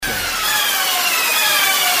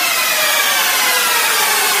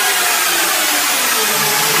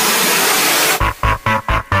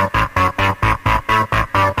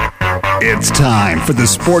It's time for the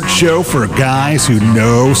sports show for guys who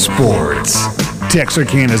know sports.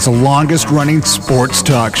 Texarkana's longest-running sports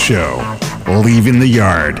talk show. Leaving the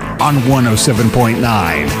Yard on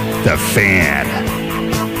 107.9 The Fan.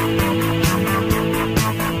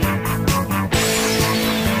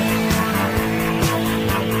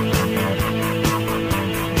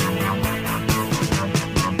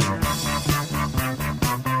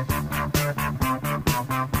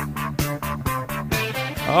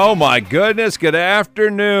 Oh my goodness, good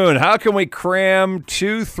afternoon. How can we cram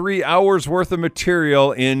 2-3 hours worth of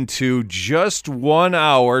material into just 1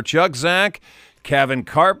 hour? Chuck Zach, Caven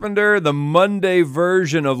Carpenter, the Monday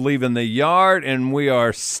version of Leaving the Yard, and we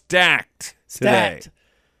are stacked today. Stacked.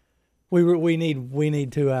 We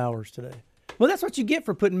need 2 hours today. Well, that's what you get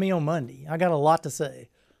for putting me on Monday. I got a lot to say.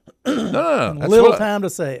 No. Little time to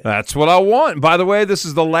say it. That's what I want. By the way, this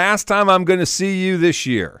is the last time I'm going to see you this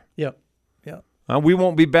year. Yep. We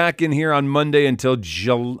won't be back in here on Monday until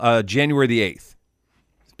January the 8th.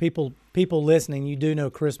 People listening, you do know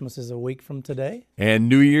Christmas is a week from today. And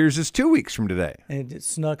New Year's is 2 weeks from today. And it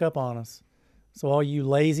snuck up on us. So all you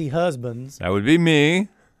lazy husbands. That would be me.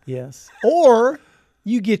 Yes. Or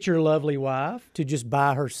you get your lovely wife to just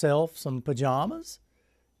buy herself some pajamas,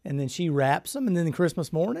 and then she wraps them, and then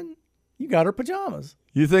Christmas morning, you got her pajamas.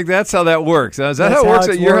 You think that's how that works? Is that how it works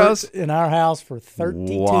at your house? In our house for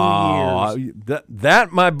 32 years.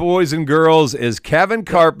 That, my boys and girls, is Caven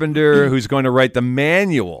Carpenter, who's going to write the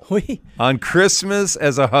manual on Christmas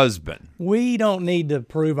as a husband. We don't need to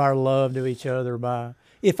prove our love to each other by...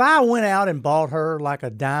 If I went out and bought her like a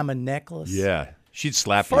diamond necklace... Yeah, she'd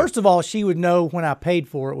slap you. First of all, she would know when I paid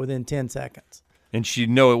for it within 10 seconds. And she'd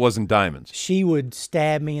know it wasn't diamonds. She would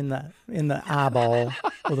stab me in the eyeball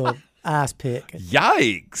with a... ice pick.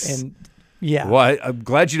 Yikes. And yeah. Well, I'm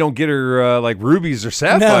glad you don't get her like rubies or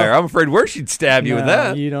sapphire. No. I'm afraid where she'd stab you with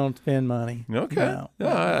that. You don't spend money. Okay.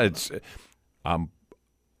 I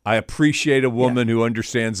appreciate a woman who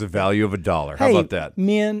understands the value of $1. How about that?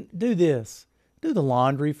 Men, do this. Do the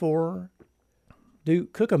laundry for her.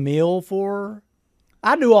 Cook a meal for her.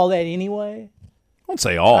 I do all that anyway. Don't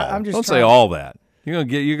say all. Don't say all that. You're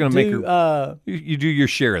gonna make her. You do your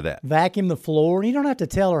share of that. Vacuum the floor. You don't have to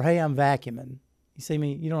tell her, "Hey, I'm vacuuming." You see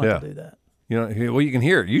me? You don't have to do that. Well, you can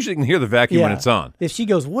hear it. Usually, you can hear the vacuum when it's on. If she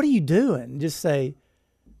goes, "What are you doing?" Just say,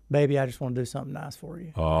 "Baby, I just want to do something nice for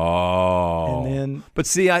you." Oh. And then, but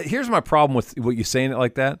see, here's my problem with what you saying it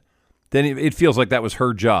like that. Then it feels like that was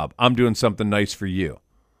her job. I'm doing something nice for you.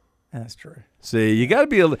 That's true. See, you got to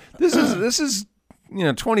be. This is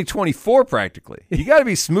 2024 practically. You got to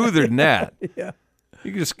be smoother than that. Yeah. You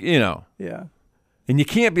can just, Yeah. And you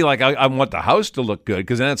can't be like, I want the house to look good,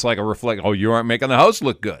 because then it's like a reflect, oh, you aren't making the house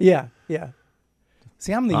look good. Yeah.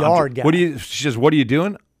 See, I'm the yard guy. She says, what are you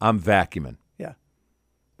doing? I'm vacuuming. Yeah.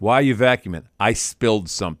 Why are you vacuuming? I spilled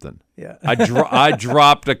something. Yeah. I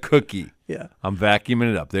dropped a cookie. Yeah. I'm vacuuming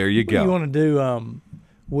it up. There you go. What do you want to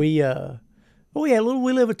do?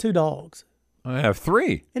 We live with 2 dogs. I have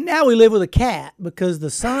 3. And now we live with a cat because the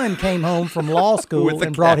son came home from law school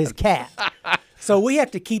and brought his cat. So we have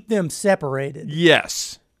to keep them separated.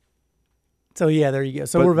 Yes. So, there you go.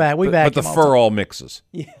 So we're back. But the fur all mixes.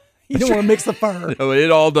 Yeah. You don't want to mix the fur. No, it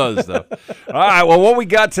all does, though. All right, well, what we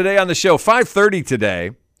got today on the show, 5:30 today,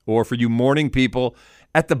 or for you morning people,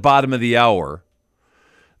 at the bottom of the hour,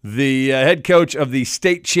 the head coach of the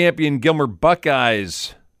state champion Gilmer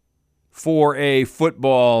Buckeyes 4A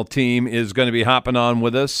football team is going to be hopping on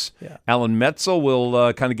with us. Yeah. Alan Metzel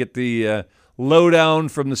will kind of get the lowdown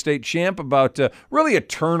from the state champ about really a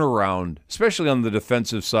turnaround, especially on the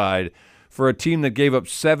defensive side, for a team that gave up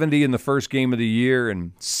 70 in the first game of the year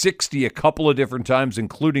and 60 a couple of different times,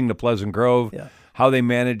 including the Pleasant Grove, how they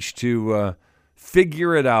managed to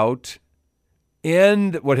figure it out,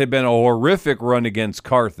 end what had been a horrific run against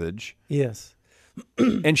Carthage. Yes.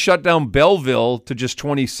 And shut down Belleville to just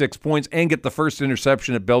 26 points and get the first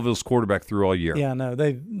interception that Belleville's quarterback threw all year. Yeah, no,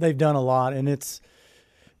 they've done a lot, and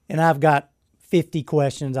I've got 50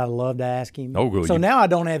 questions I'd love to ask him. Oh, good. So now I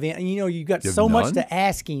don't have any. You've got so much to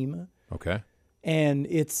ask him. Okay. And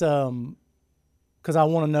it's because I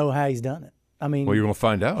want to know how he's done it. I mean, well, you're going to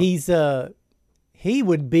find out. He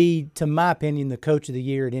would be, to my opinion, the coach of the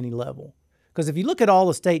year at any level. Because if you look at all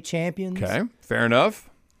the state champions, okay, fair enough.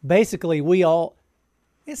 Basically,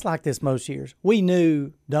 it's like this most years. We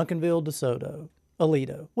knew Duncanville, DeSoto,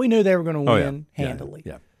 Aledo. We knew they were going to win handily.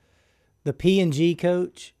 Yeah. The P&G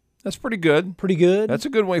coach. That's pretty good. Pretty good. That's a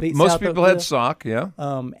good way. Most people had Sauk, yeah.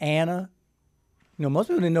 Anna. Most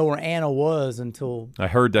people didn't know where Anna was until I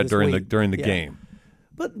heard that during week. the game.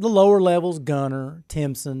 But the lower levels, Gunner,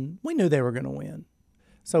 Timpson, we knew they were going to win.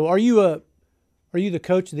 So are you Are you the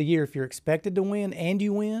coach of the year if you're expected to win and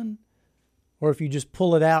you win, or if you just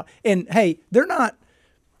pull it out? And hey, they're not.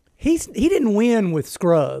 He didn't win with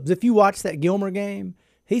scrubs. If you watch that Gilmer game,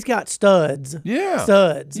 he's got studs. Yeah.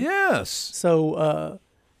 Studs. Yes. So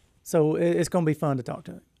it's going to be fun to talk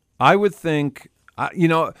to him. I would think,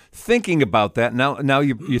 thinking about that, now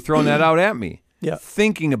you're throwing that out at me. Yeah.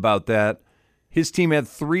 Thinking about that, his team had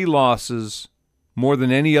 3 losses, more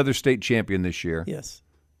than any other state champion this year. Yes.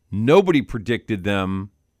 Nobody predicted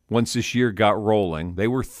them once this year got rolling. They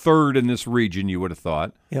were 3rd in this region, you would have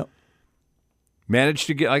thought. Yep. Managed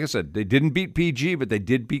to get, like I said, they didn't beat PG, but they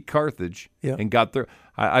did beat Carthage and got there.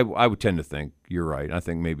 I would tend to think you're right. I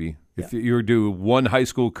think maybe if you were to do one high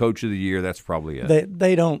school coach of the year, that's probably it.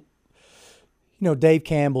 They don't. Dave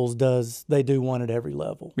Campbell's does. They do one at every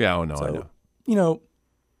level. Yeah, I know.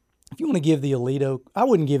 If you want to give the Alito, I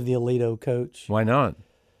wouldn't give the Alito coach. Why not?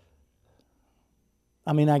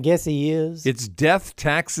 I mean, I guess he is. It's death,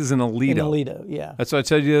 taxes, and Alito. Alito, yeah. That's what I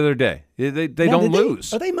said the other day. They don't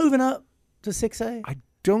lose. Are they moving up to 6A? I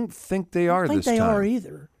don't think they are this time. I don't think they are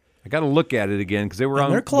either. I got to look at it again because they were on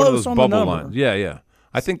they're one close of those on the bubble number. lines. Yeah.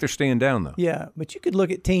 I think they're staying down, though. Yeah, but you could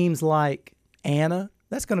look at teams like Anna.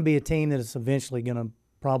 That's going to be a team that is eventually going to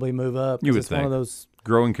probably move up. You would think. One of those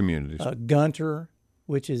growing communities. Gunter,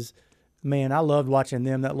 which is, man, I loved watching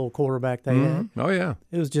them, that little quarterback they had. Oh, yeah.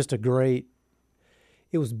 It was just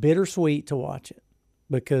it was bittersweet to watch it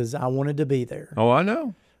because I wanted to be there. Oh, I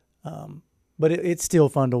know. But it's still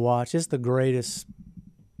fun to watch. It's the greatest,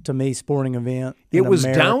 to me, sporting event It in was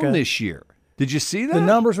America. down this year. Did you see that? The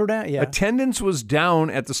numbers were down, yeah. Attendance was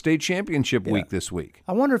down at the state championship week this week.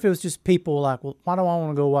 I wonder if it was just people like, well, why do I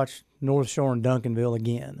want to go watch North Shore and Duncanville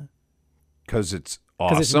again? Because it's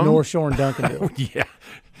awesome. Because it's North Shore and Duncanville.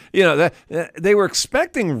 Yeah. That they were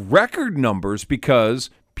expecting record numbers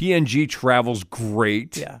because PNG travels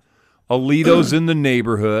great. Yeah. Alito's in the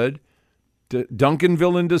neighborhood.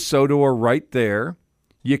 Duncanville and DeSoto are right there.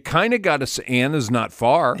 You kind of got to say Anna's not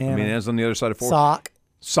far. I mean, Anna's on the other side of 4.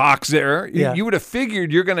 Sock's there. Yeah. You would have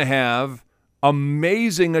figured you're going to have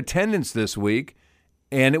amazing attendance this week,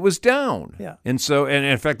 and it was down. Yeah. And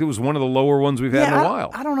in fact, it was one of the lower ones we've had in a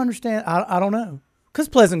while. I don't understand. I don't know. Because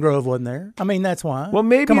Pleasant Grove wasn't there. I mean, that's why. Well,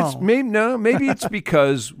 maybe it's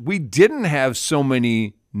because we didn't have so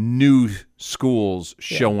many new schools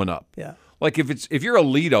showing up. Yeah. Like if you're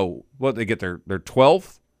Alito, they get their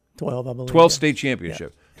 12th? 12, I believe. 12th state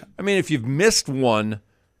championship. Yeah. I mean, if you've missed one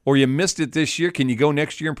or you missed it this year, can you go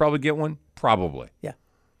next year and probably get one? Probably. Yeah.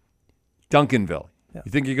 Duncanville. Yeah.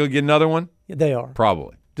 You think you're going to get another one? Yeah, they are.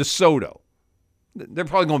 Probably. DeSoto. They're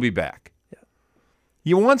probably going to be back. Yeah.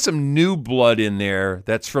 You want some new blood in there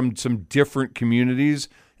that's from some different communities.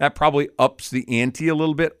 That probably ups the ante a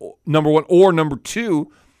little bit, number one. Or number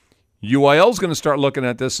two, UIL's going to start looking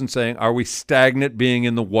at this and saying, are we stagnant being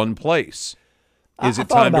in the one place? Is it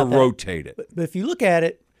time to rotate it? But if you look at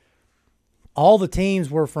it, all the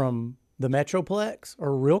teams were from the Metroplex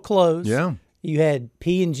or real close. Yeah. You had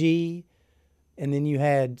P&G, and then you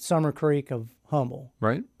had Summer Creek of Humble.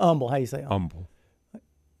 Right. Humble, how you say Humble? Humble.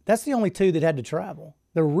 That's the only 2 that had to travel.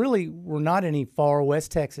 There really were not any far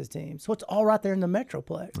West Texas teams. So it's all right there in the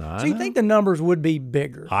Metroplex. So you think the numbers would be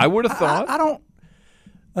bigger. I would have thought. I don't,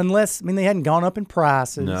 unless, they hadn't gone up in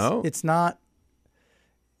prices. No. It's not,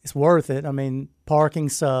 it's worth it. I mean, parking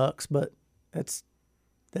sucks, but that's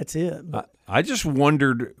it. But I just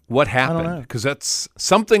wondered what happened because that's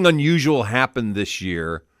something unusual happened this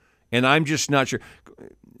year, and I'm just not sure.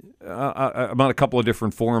 I'm on a couple of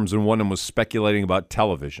different forums, and one of them was speculating about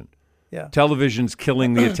television. Yeah, television's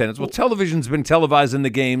killing the attendance. Well, television's been televising the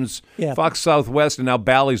games. Yeah. Fox Southwest and now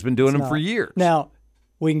Bally's been doing them for years. Now,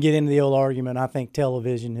 we can get into the old argument. I think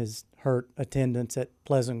television has hurt attendance at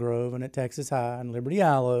Pleasant Grove and at Texas High and Liberty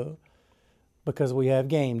Ilo because we have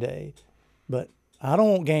game day. But I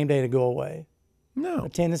don't want game day to go away. No.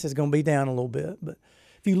 Attendance is going to be down a little bit. But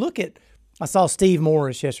if you look at, I saw Steve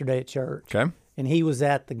Morris yesterday at church. Okay. And he was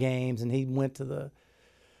at the games, and he went to the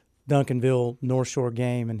Duncanville North Shore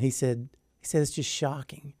game, and he said it's just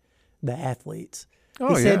shocking, the athletes.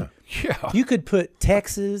 Oh, he said, yeah. You could put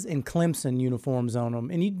Texas and Clemson uniforms on them,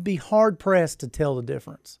 and you'd be hard-pressed to tell the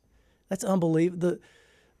difference. That's unbelievable.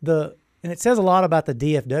 And it says a lot about the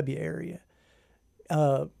DFW area.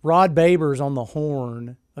 Rod Babers on the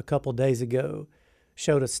Horn a couple days ago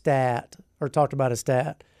showed a stat, or talked about a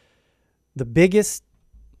stat. The biggest,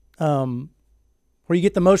 where you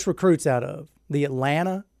get the most recruits out of, the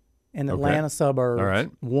Atlanta and Atlanta suburbs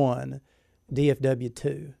won, DFW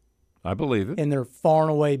 2. I believe it. And they're far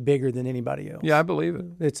and away bigger than anybody else. Yeah, I believe it.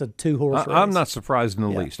 It's a 2-horse race. I'm not surprised in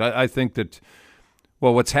the least. I think that,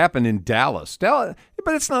 what's happened in Dallas, but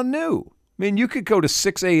it's not new. mean, you could go to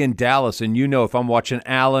 6A in Dallas, and if I'm watching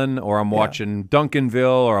Allen or I'm watching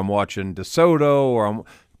Duncanville or I'm watching DeSoto or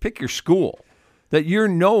pick your school, that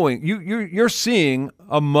you're seeing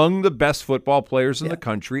among the best football players in the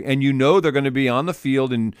country, and they're going to be on the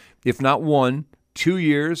field in, if not 1, 2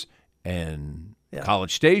 years, and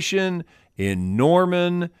College Station, in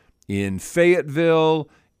Norman, in Fayetteville,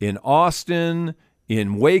 in Austin,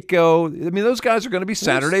 in Waco. I mean, those guys are going to be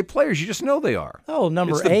Saturday players. You just know they are. Oh,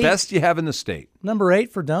 it's the best you have in the state. Number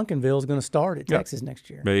 8 for Duncanville is going to start at Texas next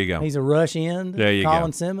year. There you go. He's a rush end. There you Colin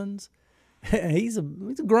go. Simmons. he's a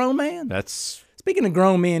grown man. Speaking of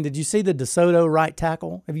grown men, did you see the DeSoto right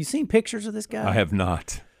tackle? Have you seen pictures of this guy? I have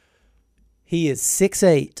not. He is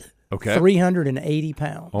 6'8", 380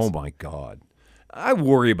 pounds. Oh, my God. I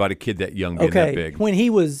worry about a kid that young being that big. When he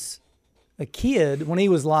was a kid, when he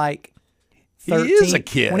was like 13, he is a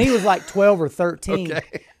kid. When he was like 12 or 13,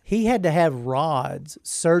 he had to have rods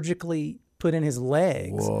surgically put in his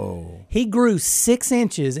legs. Whoa. He grew 6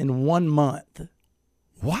 inches in 1 month.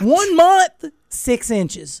 What? 1 month, 6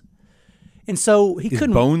 inches. And so his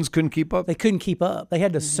bones couldn't keep up? They couldn't keep up. They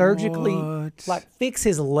had to surgically fix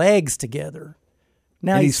his legs together.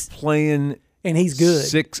 Now he's playing, and he's good.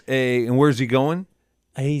 6A, and where's he going?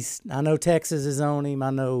 I know Texas is on him. I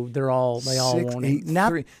know they all want him.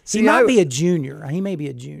 Now, he might be a junior. He may be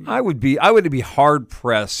a junior. I would be hard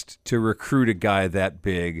pressed to recruit a guy that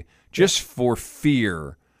big just for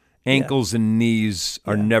fear. Ankles and knees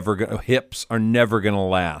are hips are never going to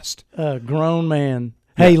last. A grown man.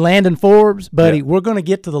 Hey, Landon Forbes, buddy, we're going to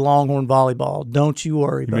get to the Longhorn volleyball. Don't you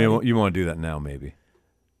worry, buddy. You want to do that now, maybe?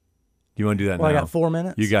 You want to do that now? I got 4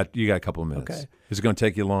 minutes. You got a couple of minutes. Okay. Is it going to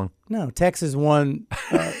take you long? No, Texas won.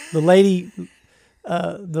 The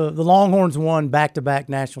Longhorns won back-to-back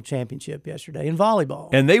national championship yesterday in volleyball.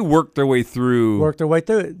 And they worked their way through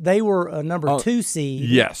it. They were a number 2 seed.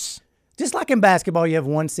 Yes. Just like in basketball, you have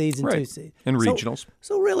 1 seeds and 2 seeds. And regionals.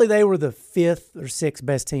 So really they were the 5th or 6th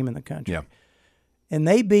best team in the country. Yeah. And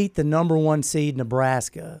they beat the number 1 seed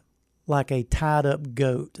Nebraska like a tied-up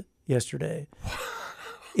goat yesterday.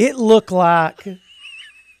 It looked like,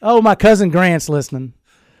 my cousin Grant's listening.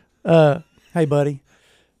 Hey, buddy.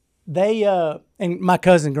 And my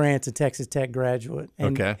cousin Grant's a Texas Tech graduate.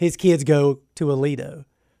 And his kids go to Alito.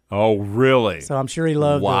 Oh, really? So I'm sure he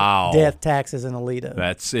loved the death taxes in Alito.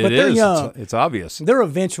 It is. Young. It's obvious. They're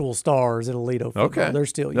eventual stars at Alito football. Okay. They're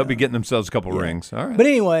still young. They'll be getting themselves a couple rings. All right. But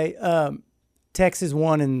anyway, Texas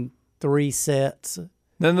won in 3 sets.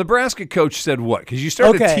 The Nebraska coach said what? Because you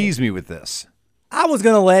started to tease me with this. I was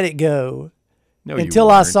going to let it go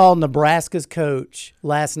until I saw Nebraska's coach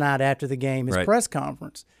last night after the game, his press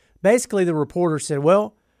conference. Basically, the reporter said,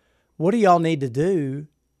 well, what do y'all need to do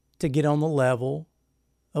to get on the level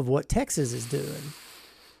of what Texas is doing?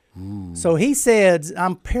 Ooh. So he said,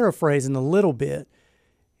 I'm paraphrasing a little bit,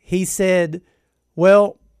 he said,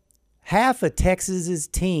 well, half of Texas's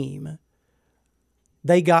team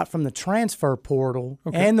they got from the transfer portal,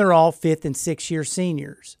 and they're all 5th and 6th year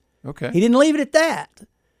seniors. Okay. He didn't leave it at that.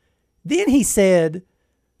 Then he said,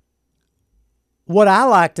 what I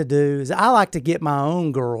like to do is I like to get my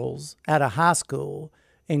own girls out of high school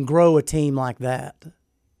and grow a team like that.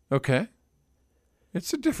 Okay.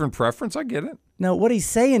 It's a different preference. I get it. No, what he's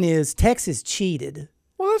saying is Texas cheated.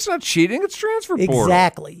 Well, that's not cheating. It's transfer portal.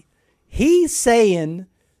 Exactly. He's saying,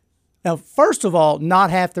 now, first of all,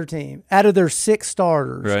 not half their team. Out of their 6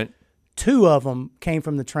 starters, 2 of them came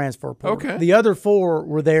from the transfer portal. Okay. The other 4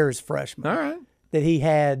 were there as freshmen. All right. That he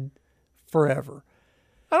had forever.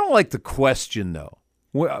 I don't like the question, though.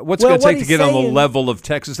 What's going to take to get on the level of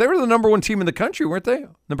Texas? They were the number 1 team in the country, weren't they?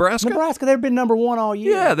 Nebraska? They've been number 1 all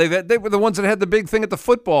year. Yeah, they were the ones that had the big thing at the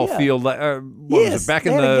football field. What was it, back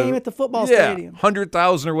in the game at the football stadium.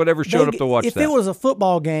 100,000 or whatever showed up to watch that. If it was a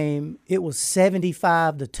football game, it was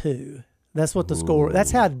 75-2. That's what the score.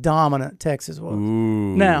 That's how dominant Texas was.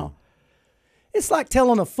 Ooh. Now, it's like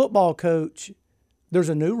telling a football coach, there's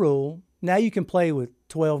a new rule. Now you can play with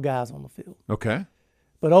 12 guys on the field. Okay.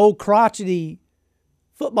 But old crotchety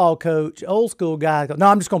football coach, old school guy, goes, no,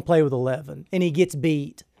 I'm just going to play with 11. And he gets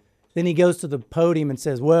beat. Then he goes to the podium and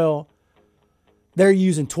says, well, they're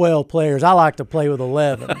using 12 players. I like to play with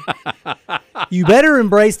 11. You better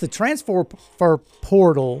embrace the transfer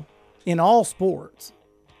portal in all sports.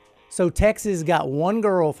 So Texas got 1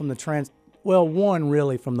 girl from the one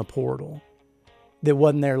really from the portal that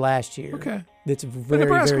wasn't there last year. Okay. That's very,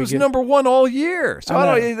 Nebraska very was good. number 1 all year.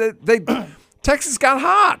 So Texas got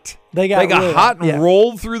hot. They got really hot and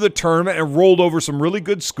rolled through the tournament and rolled over some really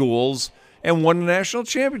good schools and won the national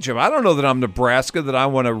championship. I don't know that I'm Nebraska, that I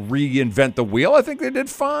want to reinvent the wheel. I think they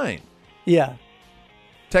did fine. Yeah.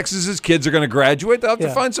 Texas's kids are going to graduate. They'll have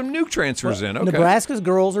to find some new transfers in. Okay. Nebraska's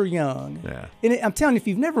girls are young. Yeah. And I'm telling you, if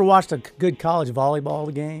you've never watched a good college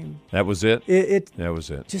volleyball game. That was it? That was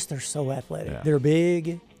it. Just they're so athletic. Yeah. They're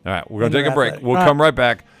big. All right, we're going to take a break. We'll come right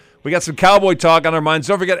back. We got some Cowboy talk on our minds.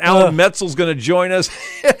 Don't forget, Alan Metzel's going to join us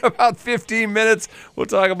in about 15 minutes. We'll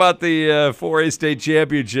talk about the 4A state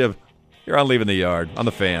championship. You're on Leaving the Yard on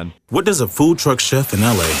the Fan. What does a food truck chef in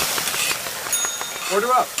L.A., order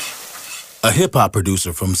up, a hip-hop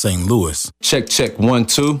producer from St. Louis, check 1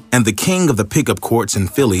 2, and the king of the pickup courts in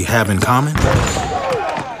Philly have in common?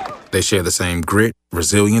 They share the same grit,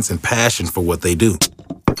 resilience, and passion for what they do.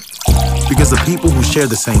 Because the people who share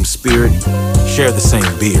the same spirit share the same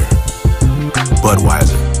beer.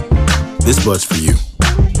 Budweiser. This Bud's for you.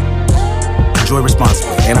 Enjoy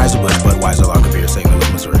responsibly. Anheuser-Busch Budweiser Lager Beer, St.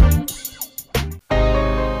 Louis, Missouri.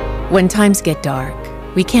 When times get dark,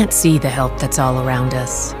 we can't see the help that's all around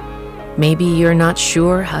us. Maybe you're not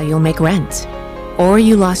sure how you'll make rent, or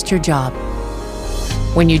you lost your job.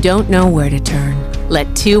 When you don't know where to turn,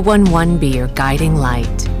 let 211 be your guiding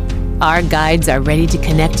light. Our guides are ready to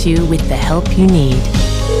connect you with the help you need.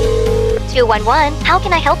 211, how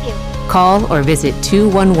can I help you? Call or visit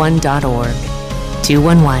 211.org.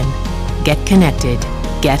 211. Get connected.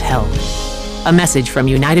 Get help. A message from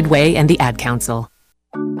United Way and the Ad Council.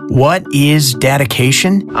 What is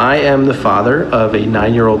dedication? I am the father of a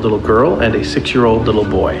 9-year-old little girl and a 6-year-old little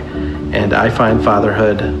boy, and I find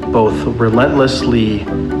fatherhood both relentlessly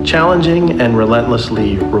challenging and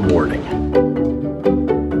relentlessly rewarding.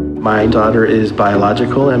 My daughter is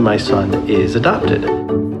biological and my son is adopted.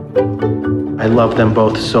 I love them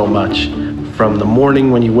both so much, from the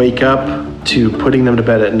morning when you wake up to putting them to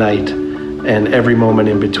bed at night, and every moment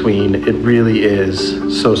in between. It really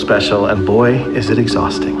is so special, and boy, is it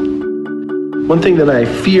exhausting. One thing that I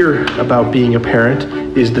fear about being a parent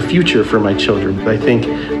is the future for my children. I think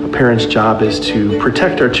a parent's job is to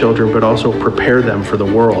protect our children, but also prepare them for the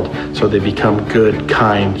world so they become good,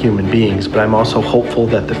 kind human beings. But I'm also hopeful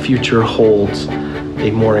that the future holds a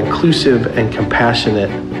more inclusive and compassionate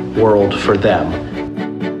world for them.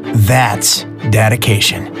 That's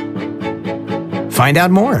dedication. Find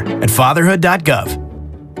out more at fatherhood.gov.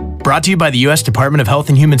 Brought to you by the U.S. Department of Health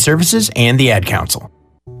and Human Services and the Ad Council.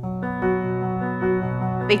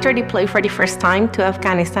 Victor deployed for the first time to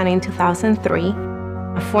Afghanistan in 2003.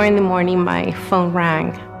 At 4 a.m, my phone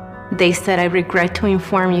rang. They said, "I regret to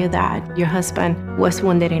inform you that your husband was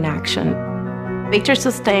wounded in action." Victor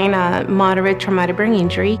sustained a moderate traumatic brain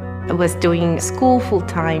injury. I was doing school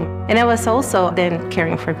full-time, and I was also then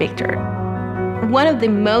caring for Victor. One of the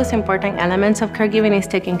most important elements of caregiving is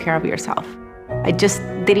taking care of yourself. I just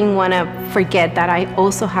didn't want to forget that I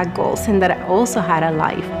also had goals and that I also had a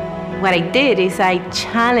life. What I did is I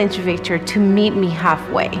challenged Victor to meet me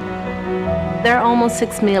halfway. There are almost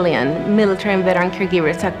 6 million military and veteran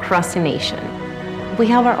caregivers across the nation. We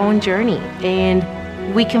have our own journey, and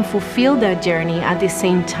we can fulfill that journey at the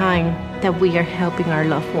same time that we are helping our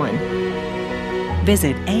loved one.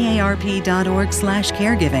 Visit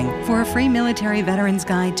aarp.org/caregiving for a free military veterans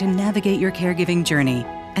guide to navigate your caregiving journey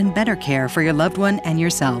and better care for your loved one and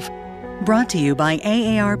yourself. Brought to you by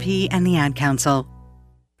AARP and the Ad Council.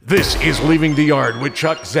 This is Leaving the Yard with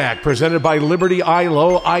Chuck Zach, presented by Liberty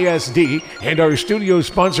ILO ISD and our studio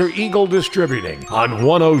sponsor Eagle Distributing on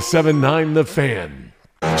 107.9 The Fan.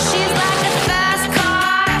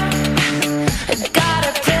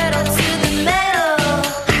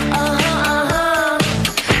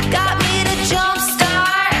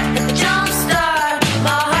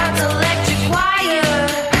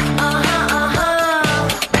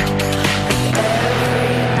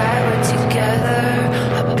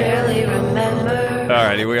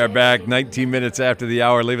 We are back 19 minutes after the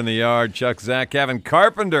hour, Leaving the Yard. Chuck Zach, Caven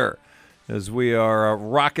Carpenter, as we are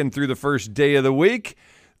rocking through the first day of the week.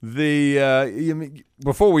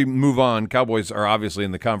 Before we move on, Cowboys are obviously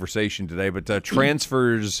in the conversation today, but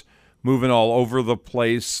transfers moving all over the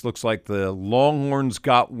place. Looks like the Longhorns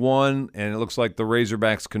got one, and it looks like the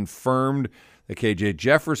Razorbacks confirmed that KJ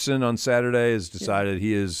Jefferson on Saturday has decided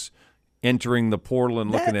he is entering the portal and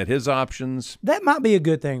looking at his options. That might be a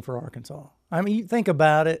good thing for Arkansas. I mean, you think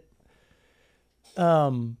about it.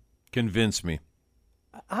 Convince me.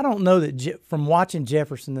 I don't know that from watching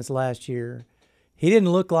Jefferson this last year, he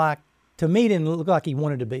didn't look like he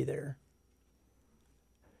wanted to be there.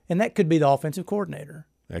 And that could be the offensive coordinator.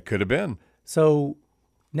 That could have been. So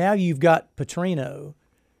now you've got Petrino.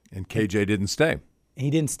 And KJ didn't stay. He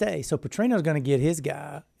didn't stay. So Petrino's going to get his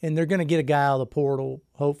guy, and they're going to get a guy out of the portal,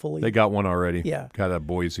 hopefully. They got one already. Yeah. Got at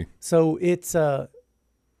Boise. So it's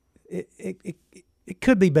it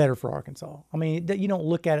could be better for Arkansas. I mean, you don't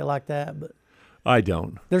look at it like that, but I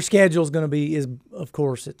don't. Their schedule is going to be of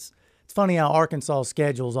course it's funny how Arkansas'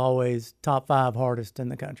 schedule is always top 5 hardest in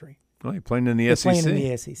the country. Well, you're playing in the SEC. Playing in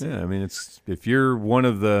the SEC. Yeah, I mean, if you're one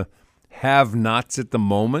of the have-nots at the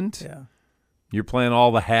moment, you're playing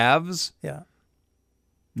all the haves. Yeah.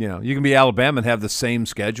 You know, you can be Alabama and have the same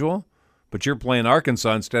schedule, but you're playing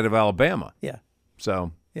Arkansas instead of Alabama. Yeah.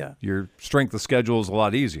 So your strength of schedule is a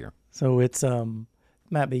lot easier. So it's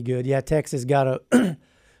might be good. Yeah, Texas got a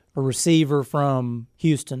receiver from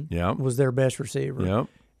Houston. Yeah. Was their best receiver. Yeah.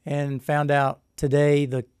 And found out today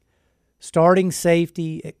the starting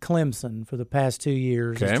safety at Clemson for the past 2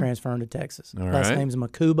 years is transferring to Texas. All Last right. name's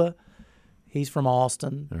Makuba. He's from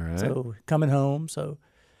Austin. All right. So coming home. So,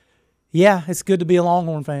 yeah, it's good to be a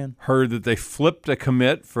Longhorn fan. Heard that they flipped a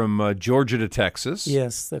commit from Georgia to Texas.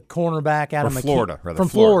 Yes, the cornerback out of Florida, from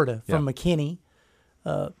Florida, from McKinney,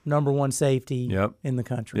 number 1 safety in the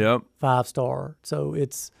country. Yep. 5-star. So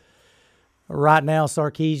it's right now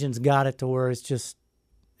Sarkisian's got it to where it's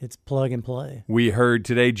plug and play. We heard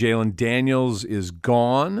today Jalen Daniels is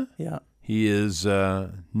gone. Yeah. He is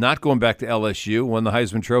not going back to LSU. Won the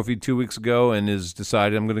Heisman Trophy 2 weeks ago and has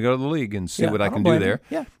decided I'm going to go to the league and see what I can do there.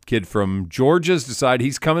 Yeah. Kid from Georgia's decided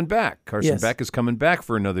he's coming back. Carson Beck is coming back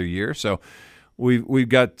for another year. So we've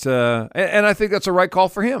got and I think that's a right call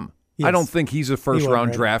for him. Yes. I don't think he's a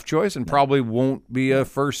first-round draft choice and probably won't be a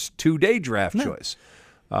first 2-day draft choice.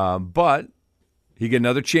 But he get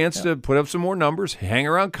another chance to put up some more numbers, hang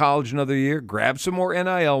around college another year, grab some more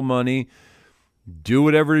NIL money, do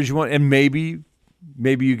whatever it is you want, and maybe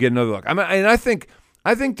you get another look. I mean, and I think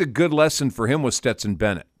the good lesson for him was Stetson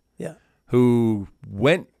Bennett, who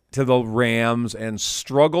went to the Rams and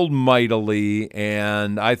struggled mightily,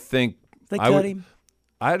 and I think they cut him.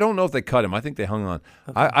 I don't know if they cut him. I think they hung on.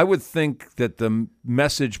 Okay. I would think that the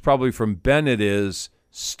message probably from Bennett is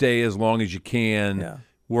stay as long as you can. Yeah.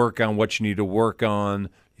 Work on what you need to work on.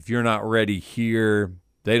 If you're not ready here,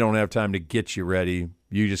 they don't have time to get you ready.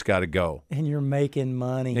 You just got to go. And you're making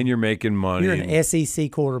money. You're an SEC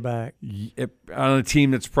quarterback. On a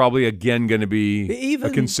team that's probably, again, going to be a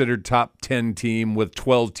considered top 10 team with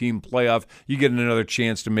 12-team playoff. You get another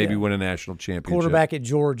chance to maybe win a national championship. Quarterback at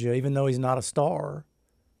Georgia, even though he's not a star,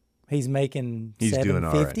 he's making $750. Doing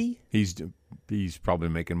all right. He's probably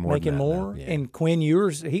making more. Making more. Yeah. And Quinn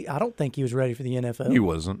Ewers, I don't think he was ready for the NFL. He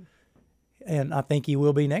wasn't. And I think he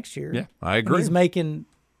will be next year. Yeah, I agree. And he's making,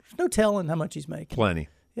 there's no telling how much he's making. Plenty.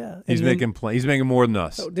 Yeah. He's making more than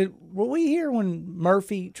us. So were we here when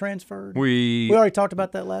Murphy transferred? We already talked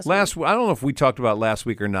about that last week. I don't know if we talked about it last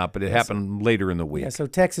week or not, but it happened later in the week. Yeah, so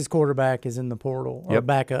Texas quarterback is in the portal, or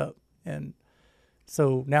backup. And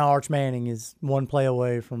so now Arch Manning is one play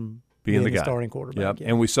away from being the starting quarterback. Yep. Yeah.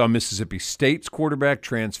 And we saw Mississippi State's quarterback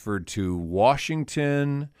transferred to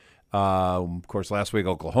Washington. Of course, last week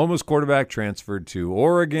Oklahoma's quarterback transferred to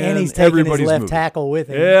Oregon. And he's taking his left tackle with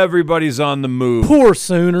him. Everybody's on the move. Poor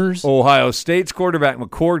Sooners. Ohio State's quarterback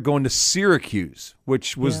McCord going to Syracuse,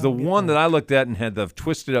 which was the one that I looked at and had the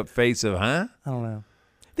twisted up face of, huh? I don't know.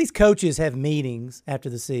 These coaches have meetings after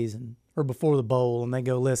the season or before the bowl, and they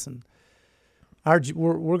go, listen,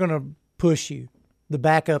 we're going to push you. The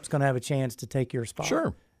backup's going to have a chance to take your spot.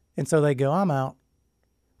 Sure. And so they go, I'm out.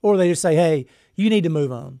 Or they just say, hey, you need to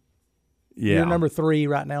move on. Yeah. You're number 3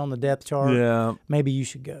 right now on the depth chart. Yeah. Maybe you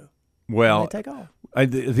should go. Well, and they take off.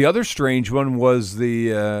 The other strange one was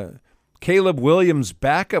the Caleb Williams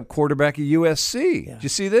backup quarterback at USC. Yeah. Did you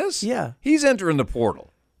see this? Yeah. He's entering the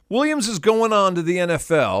portal. Williams is going on to the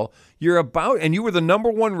NFL. And you were the number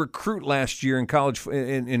 1 recruit last year in college,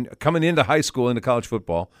 in coming into high school into college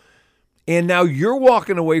football. And now you're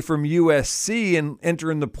walking away from USC and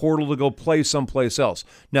entering the portal to go play someplace else.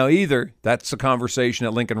 Now, either that's the conversation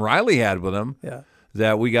that Lincoln Riley had with him,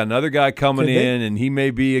 that we got another guy coming in and he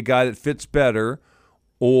may be a guy that fits better,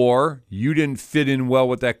 or you didn't fit in well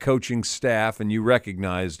with that coaching staff and you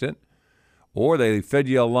recognized it, or they fed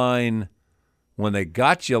you a line when they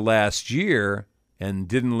got you last year and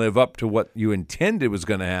didn't live up to what you intended was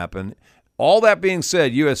going to happen. All that being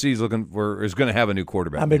said, USC is going to have a new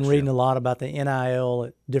quarterback. I've been reading a lot about the NIL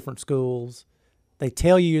at different schools. They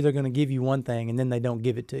tell you they're going to give you one thing, and then they don't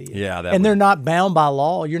give it to you. Yeah, they're not bound by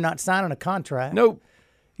law. You're not signing a contract. Nope.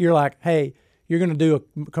 You're like, hey, you're going to do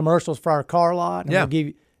commercials for our car lot, and we'll give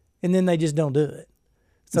you, and then they just don't do it.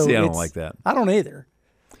 So see, I don't like that. I don't either.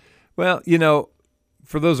 Well,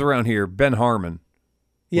 for those around here, Ben Harmon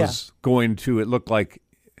was going to, it looked like,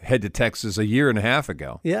 head to Texas a year and a half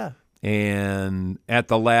ago. Yeah. And at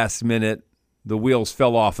the last minute, the wheels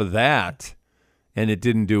fell off of that, and it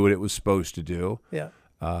didn't do what it was supposed to do. Yeah.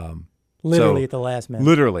 Literally at the last minute.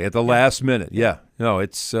 Literally at the last minute. Yeah. No,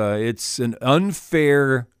 it's an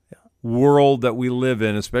unfair world that we live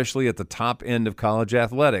in, especially at the top end of college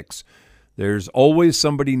athletics. There's always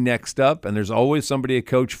somebody next up, and there's always somebody a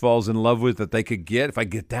coach falls in love with that they could get. If I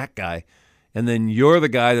get that guy, and then you're the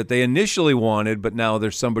guy that they initially wanted, but now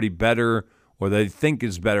there's somebody better or they think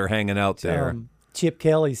is better hanging out there. Chip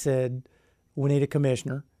Kelly said, we need a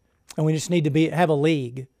commissioner, and we just need to have a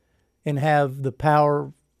league and have the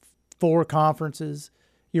Power 4 conferences.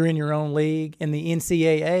 You're in your own league. And the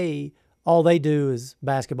NCAA, all they do is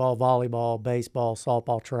basketball, volleyball, baseball,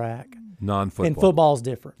 softball, track. Non-football. And football's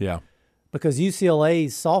different. Yeah. Because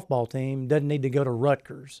UCLA's softball team doesn't need to go to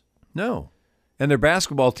Rutgers. No. And their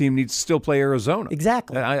basketball team needs to still play Arizona.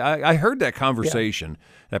 Exactly. I heard that conversation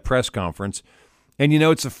at press conference. And,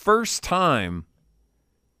 it's the first time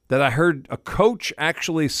that I heard a coach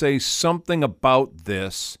actually say something about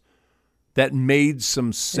this that made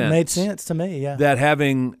some sense. It made sense to me, yeah. That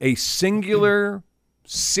having a singular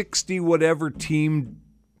 60-whatever team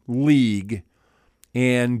league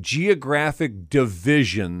and geographic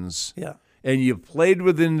divisions, and you played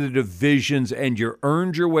within the divisions and you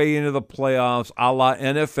earned your way into the playoffs a la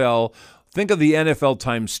NFL. Think of the NFL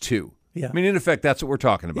times 2. Yeah. I mean, in effect, that's what we're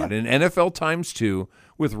talking about. In NFL times 2,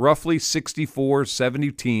 with roughly 64,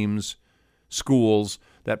 70 teams, schools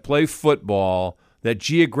that play football, that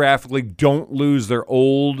geographically don't lose their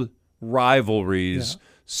old rivalries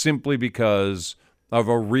simply because of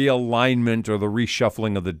a realignment or the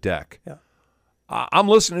reshuffling of the deck. Yeah. I'm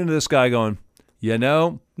listening to this guy going,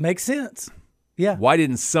 makes sense. Yeah. Why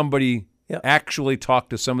didn't somebody actually talk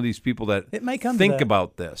to some of these people that it may come think to that.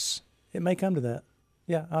 about this? It may come to that.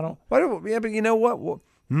 Yeah, I don't. Yeah, but you know what?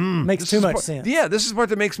 Makes too much sense. Yeah, this is the part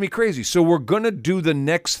that makes me crazy. So we're going to do the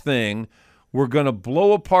next thing. We're going to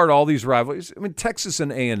blow apart all these rivalries. I mean, Texas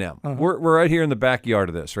and A&M. Uh-huh. We're right here in the backyard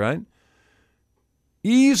of this, right?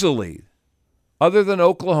 Easily, other than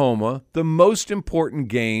Oklahoma, the most important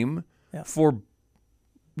game for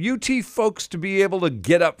UT folks to be able to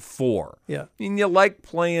get up for. Yeah. I mean, you like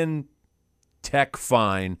playing Tech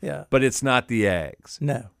fine, but it's not the Ags.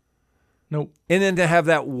 No. Nope. And then to have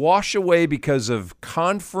that wash away because of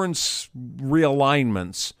conference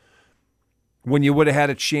realignments when you would have had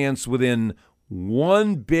a chance within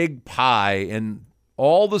one big pie and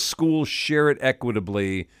all the schools share it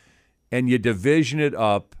equitably and you division it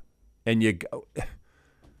up and you go.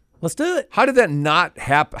 Let's do it. How did that not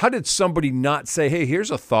happen? How did somebody not say, hey, here's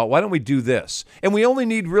a thought. Why don't we do this? And we only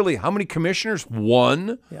need really how many commissioners?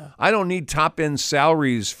 1? Yeah. I don't need top-end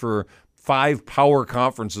salaries for 5 power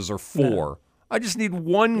conferences or 4. No. I just need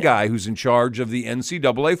one guy who's in charge of the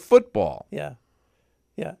NCAA football. Yeah.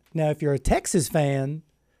 Yeah. Now, if you're a Texas fan,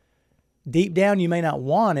 deep down you may not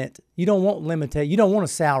want it. You don't want you don't want a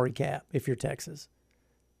salary cap if you're Texas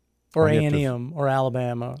or A&M or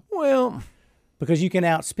Alabama. Well, because you can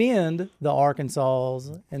outspend the Arkansas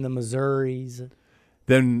and the Missouris.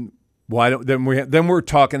 Then why don't then we're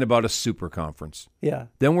talking about a super conference. Yeah.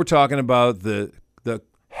 Then we're talking about the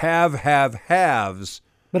haves.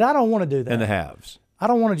 But I don't want to do that. And the haves. I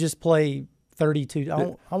don't want to just play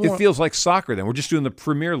 32. It feels like soccer then. We're just doing the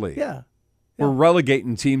Premier League. Yeah. We're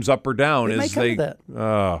relegating teams up or down it as they.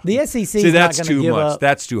 The SEC see, that's not too give much. Up.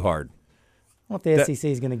 That's too hard. I don't know if the SEC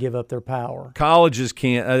is going to give up their power. Colleges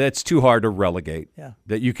can't. That's too hard to relegate. Yeah.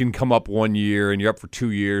 That you can come up 1 year and you're up for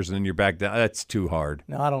 2 years and then you're back down. That's too hard.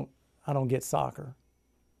 No, I don't get soccer.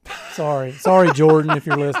 Sorry, Jordan, if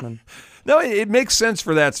you're listening. No, it makes sense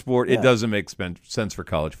for that sport. Yeah. It doesn't make sense for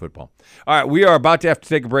college football. All right, we are about to have to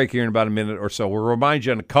take a break here in about a minute or so. We'll remind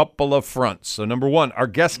you on a couple of fronts. So, number one, our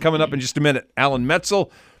guest coming up in just a minute, Alan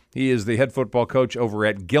Metzel. He is the head football coach over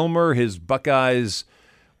at Gilmer. His Buckeyes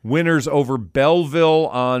winners over Belleville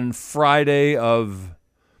on Friday of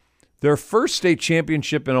their first state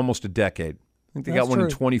championship in almost a decade. I think they got one in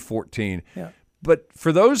 2014. Yeah. But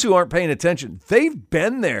for those who aren't paying attention, they've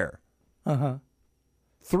been there.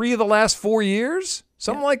 3 of the last 4 years,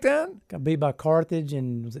 something like that. Got beat by Carthage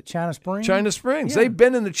and was it China Springs? China Springs. Yeah. They've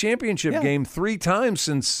been in the championship game 3 times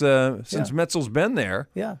since Metzel's been there.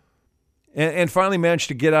 Yeah. And finally managed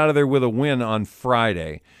to get out of there with a win on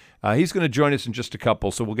Friday. He's going to join us in just a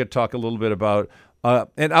couple, so we'll get to talk a little bit about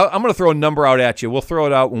and I'm going to throw a number out at you. We'll throw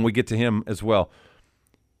it out when we get to him as well.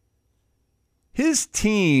 His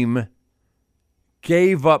team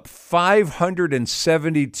gave up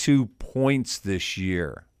 572 points this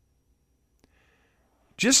year.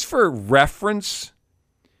 Just for reference,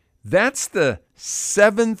 that's the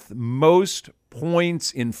 7th most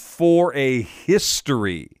points in 4A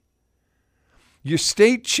history. Your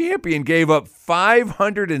state champion gave up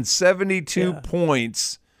 572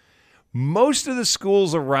 points. Most of the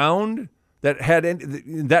schools around that had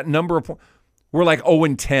that number of points were like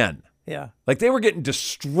 0-10. Yeah. Like, they were getting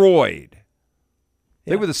destroyed.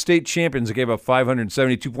 They Yeah. were the state champions that gave up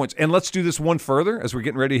 572 points. And let's do this one further as we're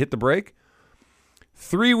getting ready to hit the break.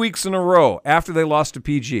 3 weeks in a row after they lost to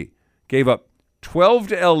PG, gave up 12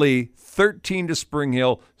 to LE, 13 to Spring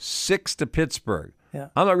Hill, 6 to Pittsburgh. Yeah.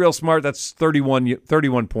 I'm not real smart. That's 31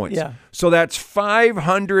 points. Yeah. So that's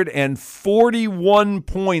 541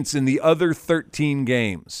 points in the other 13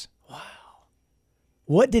 games.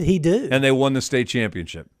 What did he do? And they won the state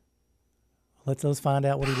championship. Let's find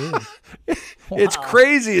out what he did. It's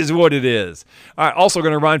crazy is what it is. All right, also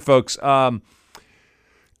going to remind folks,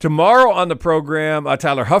 tomorrow on the program,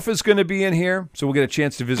 Tyler Huff is going to be in here, so we'll get a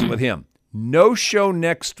chance to visit with him. No show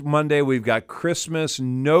next Monday. We've got Christmas.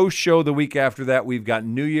 No show the week after that. We've got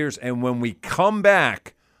New Year's. And when we come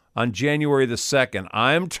back on January the 2nd,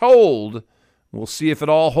 I'm told, we'll see if it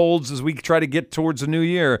all holds as we try to get towards the new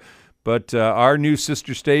year, but our new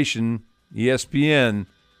sister station, ESPN,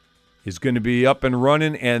 is going to be up and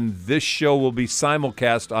running, and this show will be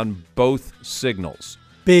simulcast on both signals.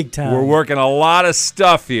 Big time. We're working a lot of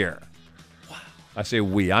stuff here. Wow. I say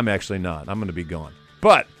we. I'm actually not. I'm going to be gone.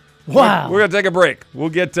 But wow. We're going to take a break. We'll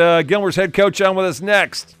get Gilmer's head coach on with us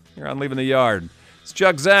next here on Leaving the Yard. It's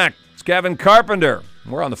Chuck Zach. It's Caven Carpenter.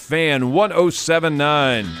 We're on the Fan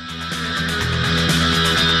 107.9.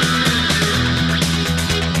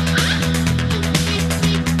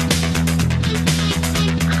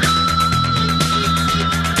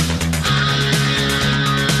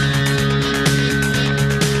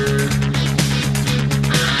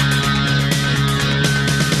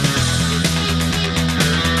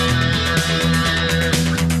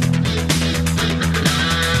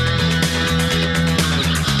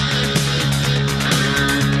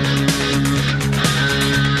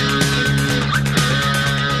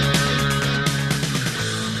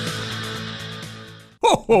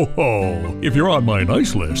 Ho, ho! If you're on my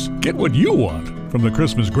nice list, get what you want from the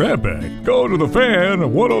Christmas grab bag. Go to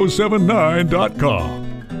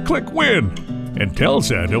thefan1079.com. Click Win and tell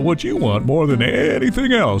Santa what you want more than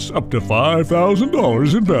anything else, up to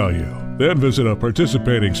 $5,000 in value. Then visit a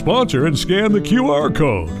participating sponsor and scan the QR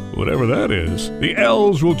code. Whatever that is, the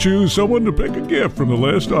elves will choose someone to pick a gift from the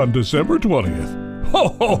list on December 20th. Ho,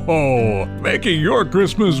 ho, ho! Making your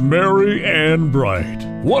Christmas merry and bright.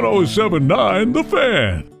 107.9 The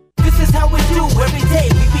Fan. This is how we do every day.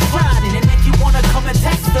 We be grinding, and if you wanna come and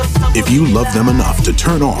text us, if you love them enough to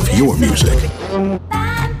turn off your music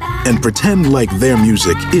and pretend like their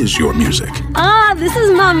music is your music. Ah, this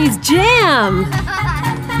is Mommy's jam.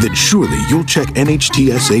 Then surely you'll check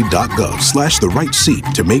nhtsa.gov/the right seat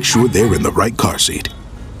to make sure they're in the right car seat.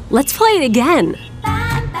 Let's play it again.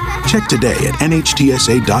 Check today at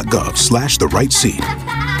nhtsa.gov/the right seat.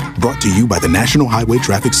 Brought to you by the National Highway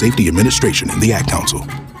Traffic Safety Administration and the Ad Council.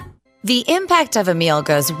 The impact of a meal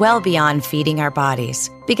goes well beyond feeding our bodies,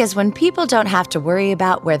 because when people don't have to worry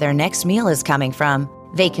about where their next meal is coming from,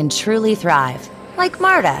 they can truly thrive, like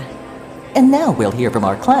Marta. And now we'll hear from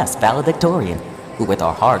our class valedictorian, who with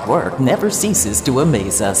our hard work never ceases to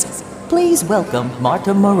amaze us. Please welcome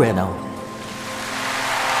Marta Moreno.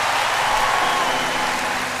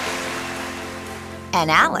 And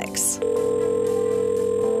Alex.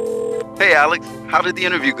 Hey, Alex, how did the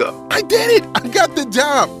interview go? I did it! I got the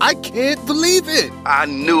job! I can't believe it! I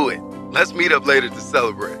knew it. Let's meet up later to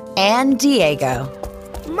celebrate. And Diego.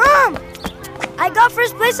 Mom! I got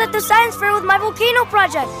first place at the science fair with my volcano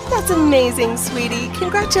project. That's amazing, sweetie.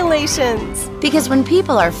 Congratulations. Because when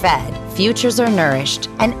people are fed, futures are nourished,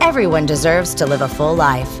 and everyone deserves to live a full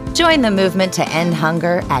life. Join the movement to end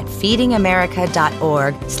hunger at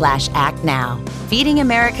feedingamerica.org/actnow.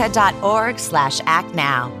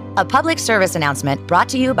 feedingamerica.org/actnow. A public service announcement brought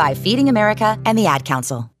to you by Feeding America and the Ad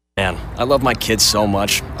Council. Man, I love my kids so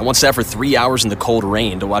much. I once sat for 3 hours in the cold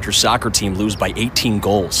rain to watch her soccer team lose by 18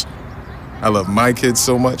 goals. I love my kids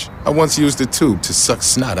so much, I once used a tube to suck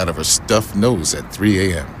snot out of her stuffed nose at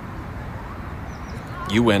 3 a.m.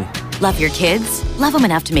 You win. Love your kids? Love them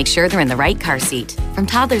enough to make sure they're in the right car seat. From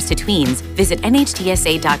toddlers to tweens, visit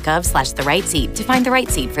nhtsa.gov/the right seat to find the right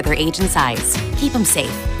seat for their age and size. Keep them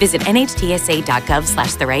safe. Visit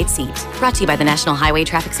nhtsa.gov/the right seat. Brought to you by the National Highway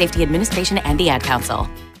Traffic Safety Administration and the Ad Council.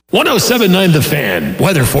 107.9 The Fan.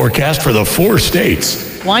 Weather forecast for the 4 states.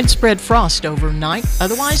 Widespread frost overnight,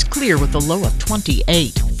 otherwise clear with a low of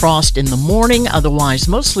 28. Frost in the morning, otherwise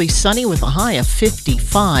mostly sunny with a high of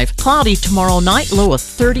 55. Cloudy tomorrow night, low of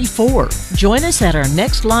 34. Join us at our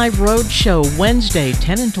next live road show Wednesday,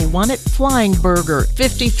 10 until 1 at Flying Burger,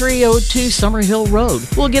 5302 Summerhill Road.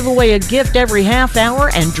 We'll give away a gift every half hour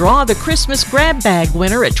and draw the Christmas grab bag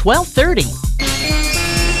winner at 12:30.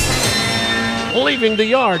 Leaving the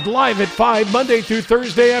Yard live at 5 Monday through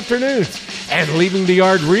Thursday afternoons. And Leaving the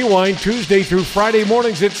Yard Rewind Tuesday through Friday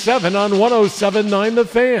mornings at 7 on 107.9 The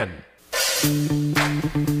Fan.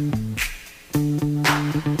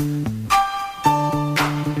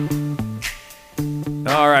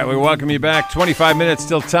 All right, we welcome you back. 25 minutes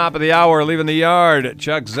till top of the hour. Leaving the Yard.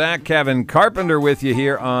 Chuck, Zach, Caven Carpenter with you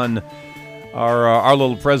here on our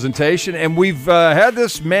little presentation. And we've had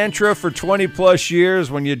this mantra for 20-plus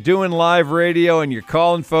years. When you're doing live radio and you're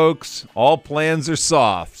calling folks, all plans are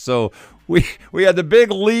soft. So we had the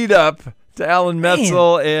big lead-up to Alan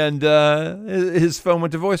Metzel, and his phone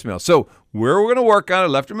went to voicemail. So we're going to work on it.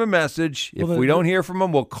 Left him a message. If we don't hear from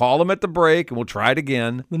him, we'll call him at the break, and we'll try it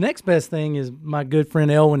again. The next best thing is my good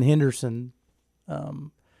friend Elwin Henderson,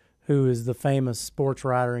 who is the famous sports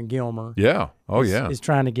writer in Gilmer. Yeah. Oh, yeah. Is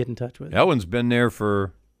trying to get in touch with him. Elwin's been there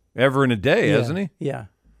for ever and a day, hasn't he? Yeah,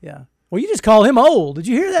 yeah. Well, you just call him old. Did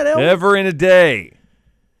you hear that, Elwin? Ever and a day.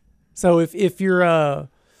 So if you're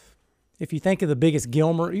if you think of the biggest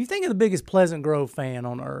Gilmer, you think of the biggest Pleasant Grove fan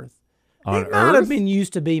on earth. It might have been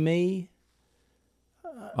used to be me.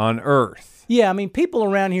 On earth. Yeah, I mean, people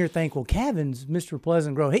around here think, well, Caven's Mr.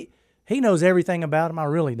 Pleasant Grove. He knows everything about him. I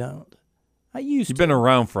really don't. You've been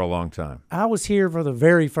around for a long time. I was here for the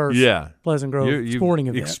very first Pleasant Grove sporting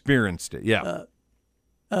event. Experienced it, yeah.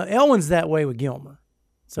 Elwin's that way with Gilmer.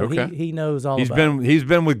 So he knows all about it. He's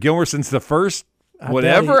been with Gilmer since the first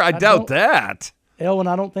whatever? I doubt that. Elwin,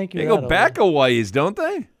 I don't think you're They go back a ways, don't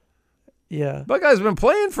they? Yeah. Buckeyes been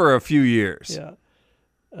playing for a few years.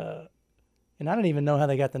 Yeah. And I didn't even know how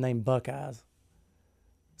they got the name Buckeyes.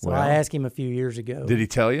 So I asked him a few years ago. Did he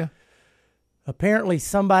tell you? Apparently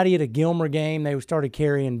somebody at a Gilmer game, they started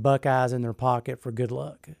carrying Buckeyes in their pocket for good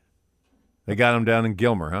luck. They got them down in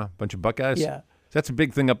Gilmer, huh? Bunch of Buckeyes? Yeah. That's a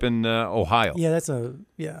big thing up in Ohio. Yeah,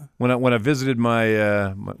 When I visited my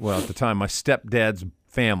at the time, my stepdad's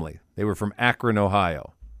family, they were from Akron,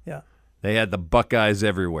 Ohio. Yeah. They had the Buckeyes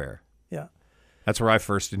everywhere. Yeah. That's where I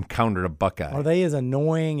first encountered a Buckeye. Are they as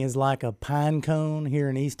annoying as like a pine cone here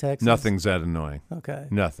in East Texas? Nothing's that annoying. Okay.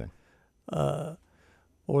 Nothing. Or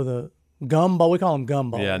the gumball. We call them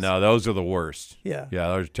gumballs. Yeah, no, those are the worst. Yeah.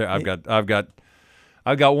 Yeah,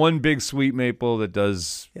 I've got one big sweet maple that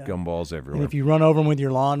does gumballs everywhere. And if you run over them with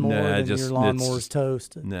your lawnmower, then your lawnmower's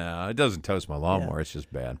toast. No, it doesn't toast my lawnmower. Yeah. It's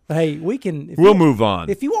just bad. But hey, we'll move on.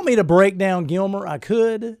 If you want me to break down Gilmer, I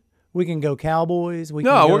could. We can go Cowboys. We're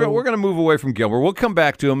going to move away from Gilmer. We'll come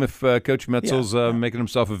back to him if Coach Metzel's making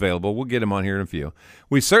himself available. We'll get him on here in a few.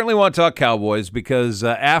 We certainly want to talk Cowboys because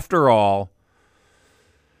after all,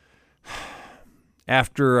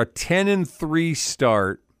 after a 10-3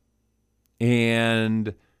 start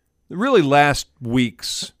and really last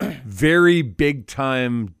week's very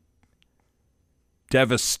big-time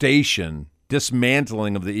devastation,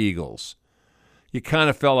 dismantling of the Eagles, you kind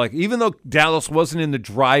of felt like, even though Dallas wasn't in the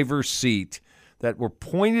driver's seat, that we're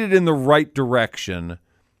pointed in the right direction,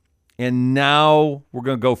 and now we're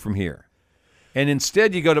going to go from here. And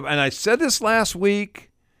instead you go to – and I said this last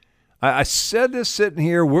week. I said this sitting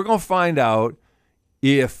here. We're going to find out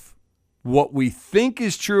if what we think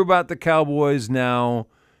is true about the Cowboys now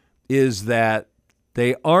is that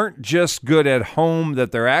they aren't just good at home,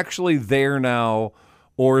 that they're actually there now,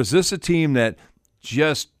 or is this a team that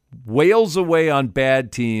just – wails away on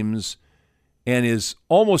bad teams and is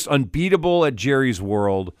almost unbeatable at Jerry's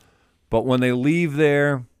World, but when they leave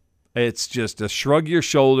there, it's just a shrug your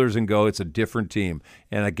shoulders and go, it's a different team.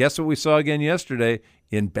 And I guess what we saw again yesterday,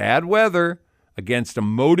 in bad weather against a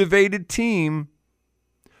motivated team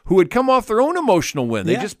who had come off their own emotional win.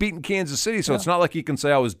 They just beaten Kansas City, so it's not like you can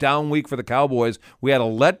say I was down week for the Cowboys. We had a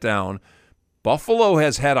letdown. Buffalo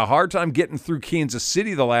has had a hard time getting through Kansas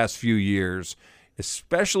City the last few years,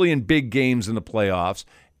 especially in big games in the playoffs,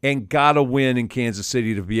 and got a win in Kansas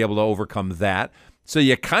City to be able to overcome that. So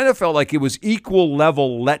you kind of felt like it was equal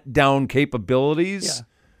level letdown capabilities.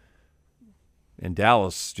 Yeah. And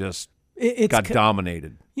Dallas just got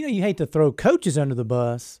dominated. You know, you hate to throw coaches under the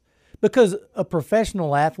bus because a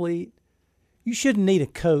professional athlete, you shouldn't need a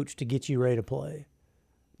coach to get you ready to play.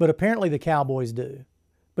 But apparently the Cowboys do.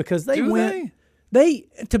 Because they went. They,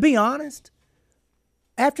 to be honest,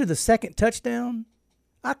 after the second touchdown,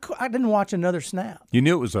 I didn't watch another snap. You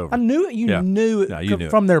knew it was over. I knew it. You knew it you knew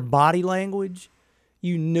from their body language.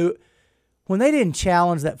 You knew it. When they didn't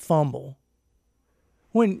challenge that fumble.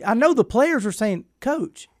 When I know the players were saying,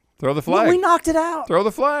 Coach, throw the flag. We knocked it out. Throw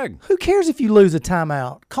the flag. Who cares if you lose a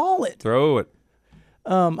timeout? Call it. Throw it.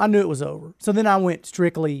 I knew it was over. So then I went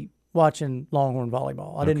strictly watching Longhorn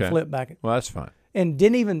volleyball. I didn't flip back. Well, that's fine. And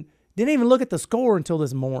didn't even look at the score until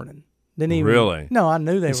this morning. Didn't even Really? No, I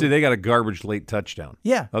knew they were. See, they got a garbage late touchdown.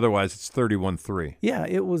 Yeah. Otherwise, it's 31-3. Yeah,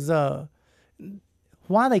 it was.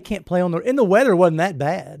 Why they can't play on the weather wasn't that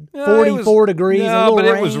bad. No, 44 degrees. No, a little but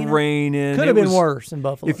rain. it was raining. Could have been worse in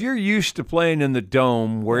Buffalo. If you're used to playing in the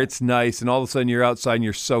dome where it's nice, and all of a sudden you're outside and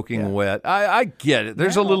you're soaking wet, I get it.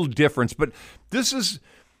 There's a little difference, but this is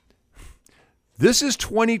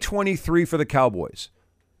 2023 for the Cowboys.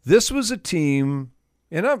 This was a team,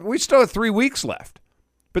 and we still have 3 weeks left,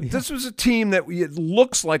 but this was a team that it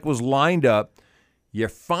looks like was lined up. You're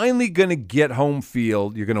finally going to get home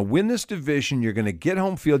field. You're going to win this division. You're going to get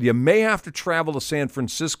home field. You may have to travel to San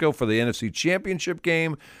Francisco for the NFC Championship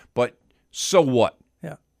game, but so what?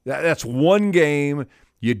 Yeah. That's one game.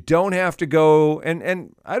 You don't have to go,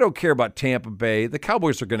 and I don't care about Tampa Bay. The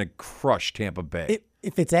Cowboys are going to crush Tampa Bay.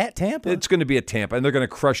 If it's at Tampa. It's going to be at Tampa, and they're going to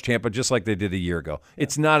crush Tampa just like they did a year ago. Yeah.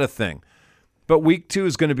 It's not a thing. But week 2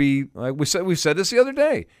 is going to be, like we said this the other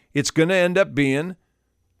day, it's going to end up being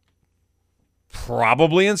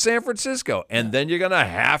probably in San Francisco. And then you're going to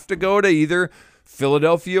have to go to either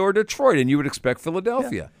Philadelphia or Detroit, and you would expect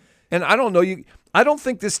Philadelphia. Yeah. And I don't know, I don't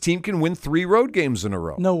think this team can win 3 road games in a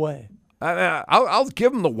row. No way. I'll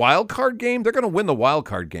give them the wild card game. They're going to win the wild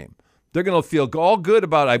card game. They're going to feel all good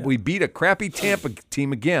about we beat a crappy Tampa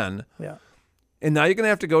team again. Yeah. And now you're going to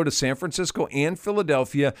have to go to San Francisco and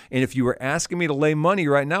Philadelphia. And if you were asking me to lay money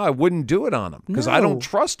right now, I wouldn't do it on them because I don't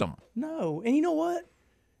trust them. No. And you know what?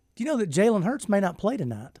 Do you know that Jalen Hurts may not play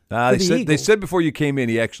tonight? They said before you came in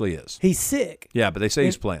he actually is. He's sick. Yeah, but they say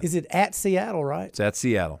he's playing. Is it at Seattle, right? It's at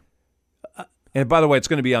Seattle. And by the way, it's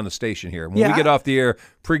going to be on the station here. When we get off the air,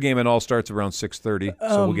 pregame and all starts around 6:30,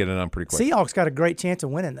 so we'll get it on pretty quick. Seahawks got a great chance of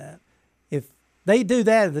winning that. If they do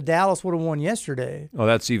that, the Dallas would have won yesterday. Oh,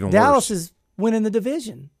 that's even worse. Dallas is winning the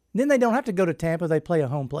division. Then they don't have to go to Tampa. They play a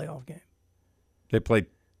home playoff game. They played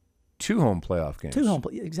 2 home playoff games. 2 home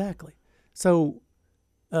exactly. So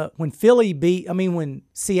when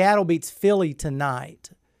Seattle beats Philly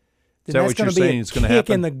tonight, then that's going to be a kick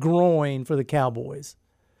in the groin for the Cowboys.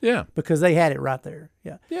 Yeah. Because they had it right there.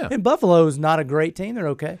 Yeah. Yeah. And Buffalo's not a great team. They're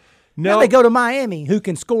okay. No. Now they go to Miami, who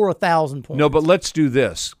can score 1,000 points. No, but let's do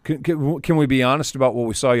this. Can we be honest about what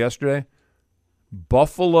we saw yesterday?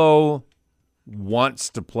 Buffalo wants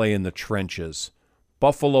to play in the trenches.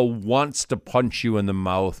 Buffalo wants to punch you in the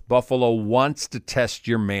mouth. Buffalo wants to test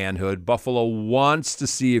your manhood. Buffalo wants to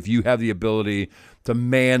see if you have the ability to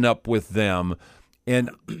man up with them. And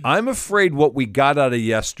I'm afraid what we got out of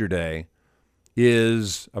yesterday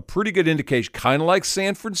is a pretty good indication, kind of like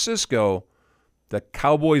San Francisco, the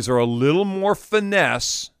Cowboys are a little more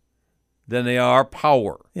finesse than they are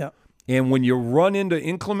power. Yeah. And when you run into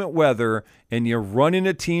inclement weather and you run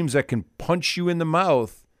into teams that can punch you in the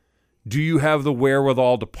mouth, do you have the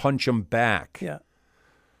wherewithal to punch them back? Yeah.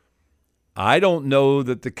 I don't know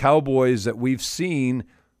that the Cowboys that we've seen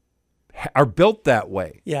are built that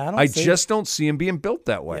way. Yeah, I just don't see them being built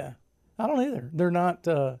that way. Yeah, I don't either. They're not.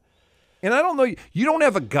 And I don't know. You don't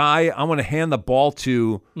have a guy I'm going to hand the ball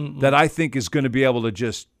to that I think is going to be able to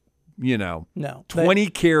just, no, 20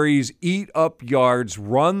 carries, eat up yards,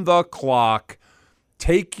 run the clock,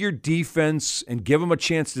 take your defense and give them a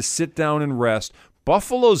chance to sit down and rest.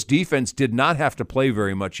 Buffalo's defense did not have to play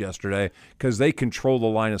very much yesterday because they control the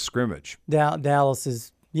line of scrimmage. Dallas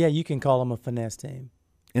is, you can call them a finesse team.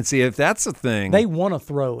 And see, if that's the thing. They want to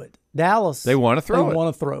throw it. Dallas. They want to throw it. They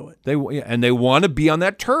want to throw it. And they want to be on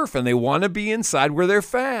that turf, and they want to be inside where they're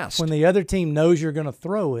fast. When the other team knows you're going to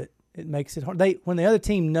throw it, it makes it hard. When the other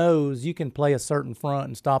team knows you can play a certain front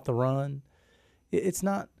and stop the run, it's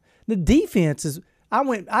not. The defense is. I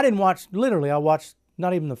didn't watch. Literally, I watched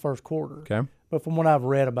not even the first quarter. Okay. But from what I've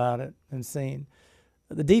read about it and seen,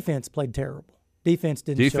 the defense played terrible. Defense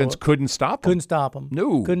didn't. Defense couldn't stop them. Couldn't stop them.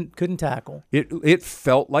 No. Couldn't tackle. It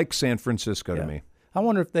felt like San Francisco to me. I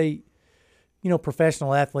wonder if they,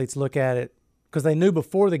 professional athletes look at it because they knew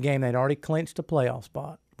before the game they'd already clinched a playoff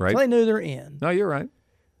spot. Right. So they knew they're in. No, you're right.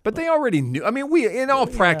 But they already knew. I mean, in all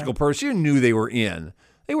practical purposes, you knew they were in.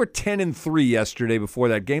 They were 10-3 yesterday before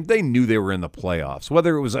that game. They knew they were in the playoffs.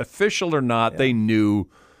 Whether it was official or not, they knew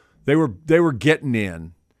they were getting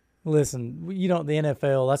in. Listen, the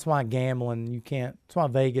NFL, that's why gambling, you can't. That's why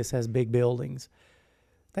Vegas has big buildings.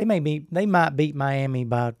 They might beat Miami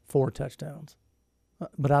by 4 touchdowns.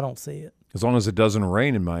 But I don't see it. As long as it doesn't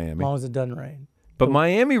rain in Miami. As long as it doesn't rain. But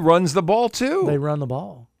Miami runs the ball too. They run the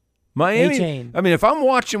ball. Miami. I mean, if I'm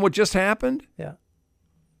watching what just happened, yeah.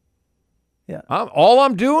 All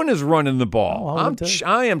I'm doing is running the ball. Oh,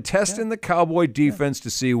 I am testing the Cowboy defense to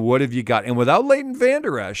see what have you got. And without Leighton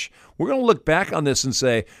Vander Esch, we're going to look back on this and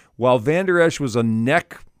say, while Vander Esch was a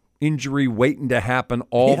neck injury waiting to happen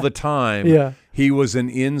all the time. Yeah. He was an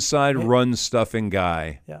inside run-stuffing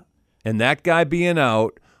guy. Yeah. And that guy being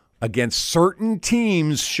out against certain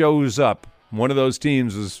teams shows up. One of those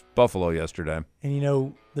teams was Buffalo yesterday.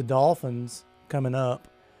 And, the Dolphins coming up,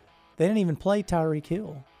 they didn't even play Tyreek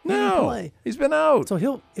Hill. No, he's been out.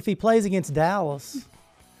 So if he plays against Dallas,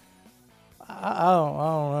 I don't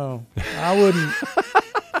know. I wouldn't.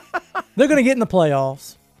 They're going to get in the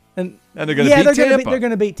playoffs. And they're going to beat Tampa. They're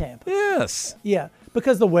going to beat Tampa. Yes. Yeah,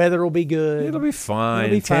 because the weather will be good. It'll be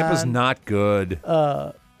fine. Tampa's not good.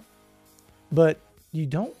 But you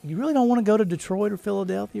really don't want to go to Detroit or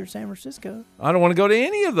Philadelphia or San Francisco. I don't want to go to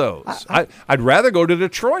any of those. I'd rather go to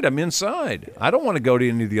Detroit. I'm inside. I don't want to go to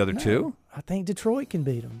any of the other two. I think Detroit can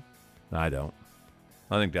beat them. I don't.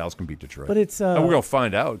 I think Dallas can beat Detroit. But it's and we're going to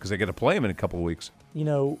find out because they get to play them in a couple of weeks.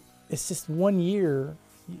 It's just 1 year.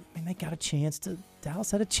 They got a chance to.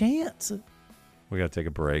 Dallas had a chance. We got to take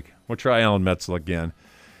a break. We'll try Alan Metzel again.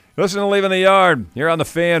 Listen to Leaving the Yard here on the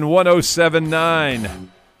Fan 107.9.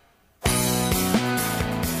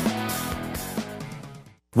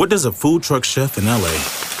 What does a food truck chef in L.A.,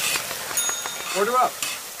 Order up.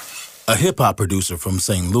 a hip-hop producer from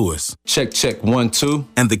St. Louis, Check, 1, 2.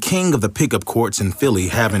 and the king of the pickup courts in Philly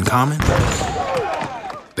have in common?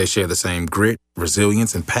 They share the same grit,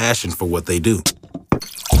 resilience, and passion for what they do.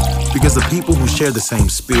 Because the people who share the same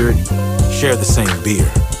spirit share the same beer.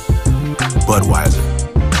 Budweiser.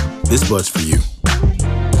 This Bud's for you.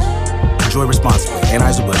 Enjoy responsibly.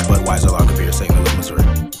 Anheuser-Busch Budweiser Lager Beer, St. Louis, Missouri.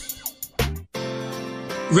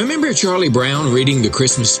 Remember Charlie Brown reading the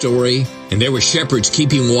Christmas story? And there were shepherds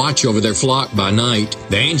keeping watch over their flock by night.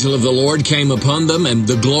 The angel of the Lord came upon them, and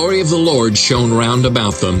the glory of the Lord shone round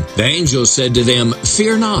about them. The angel said to them,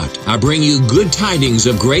 Fear not, I bring you good tidings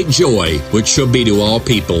of great joy, which shall be to all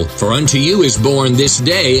people. For unto you is born this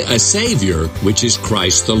day a Savior, which is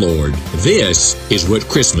Christ the Lord. This is what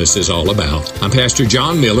Christmas is all about. I'm Pastor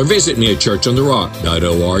John Miller. Visit me at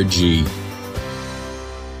churchontherock.org.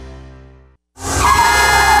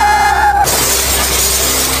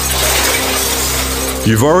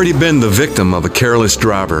 You've already been the victim of a careless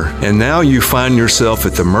driver, and now you find yourself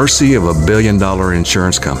at the mercy of a billion-dollar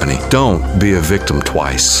insurance company. Don't be a victim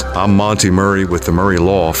twice. I'm Monty Murray with the Murray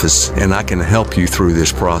Law Office, and I can help you through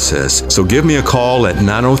this process. So give me a call at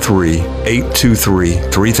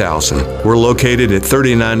 903-823-3000. We're located at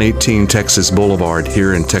 3918 Texas Boulevard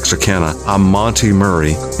here in Texarkana. I'm Monty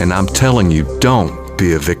Murray, and I'm telling you, don't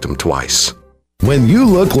be a victim twice. When you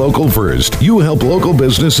look local first, you help local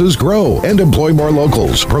businesses grow and employ more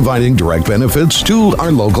locals, providing direct benefits to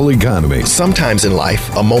our local economy. Sometimes in life,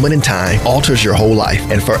 a moment in time alters your whole life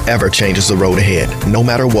and forever changes the road ahead. No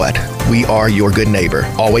matter what, we are your good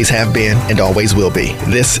neighbor. Always have been and always will be.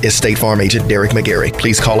 This is State Farm Agent Derek McGarry.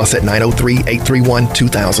 Please call us at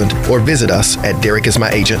 903-831-2000 or visit us at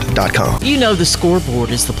derekismyagent.com. You know the Scoreboard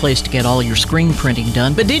is the place to get all your screen printing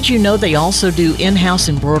done, but did you know they also do in-house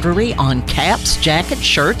embroidery on caps, jackets,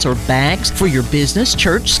 shirts, or bags for your business,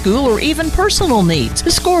 church, school, or even personal needs? The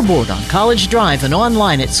Scoreboard on College Drive and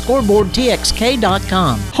online at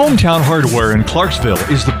scoreboardtxk.com. Hometown Hardware in Clarksville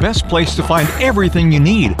is the best place to find everything you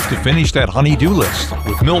need to finish that honey-do list.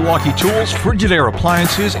 With Milwaukee tools, Frigidaire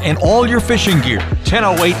appliances, and all your fishing gear.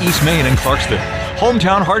 1008 East Main in Clarksville.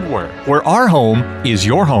 Hometown Hardware, where our home is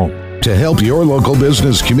your home. To help your local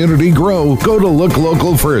business community grow, go to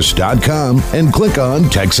looklocalfirst.com and click on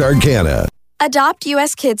Texarkana. Adopt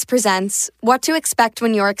US Kids presents What to Expect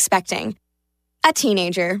When You're Expecting. A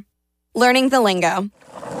teenager. Learning the lingo.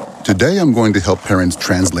 Today I'm going to help parents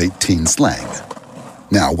translate teen slang.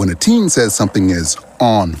 Now, when a teen says something is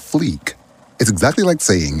on fleek, it's exactly like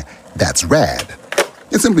saying, that's rad.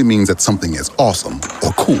 It simply means that something is awesome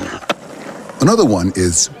or cool. Another one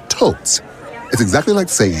is totes. It's exactly like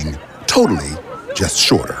saying, totally, just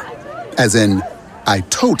shorter. As in, I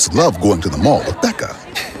totes love going to the mall with Becca.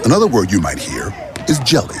 Another word you might hear is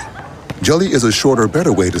jelly. Jelly is a shorter,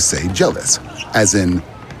 better way to say jealous. As in,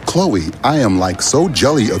 Chloe, I am like so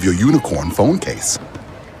jelly of your unicorn phone case.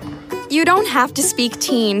 You don't have to speak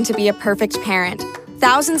teen to be a perfect parent.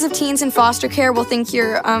 Thousands of teens in foster care will think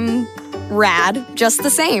you're, rad, just the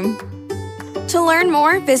same. To learn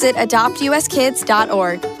more, visit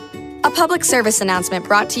adoptuskids.org. A public service announcement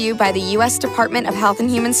brought to you by the U.S. Department of Health and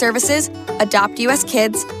Human Services, Adopt U.S.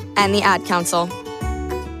 Kids, and the Ad Council.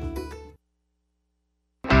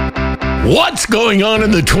 What's going on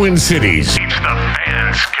in the Twin Cities? It's the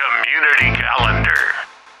Fans Community Calendar.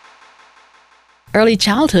 Early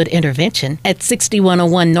Childhood Intervention at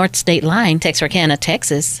 6101 North State Line, Texarkana,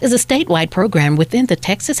 Texas, is a statewide program within the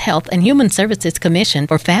Texas Health and Human Services Commission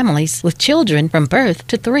for families with children from birth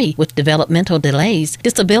to 3 with developmental delays,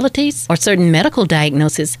 disabilities, or certain medical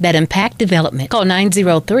diagnoses that impact development. Call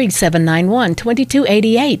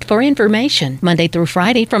 903-791-2288 for information. Monday through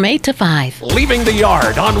Friday from 8 to 5. Leaving the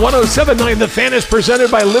Yard on 107.9 The Fan is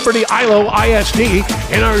presented by Liberty ILO ISD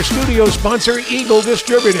and our studio sponsor, Eagle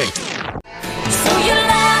Distributing. So you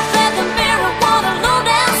laugh at the mirror, want a low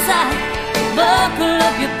down side. Buckle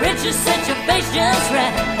up your britches, set your face just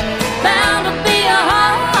right. Bound to be a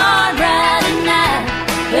hard ride tonight.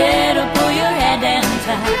 Better pull your head down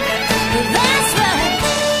tight. That's right.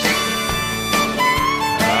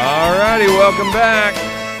 All righty, welcome back.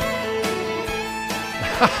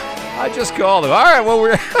 I just called him. All right,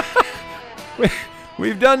 well,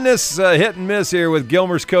 we've done this hit and miss here with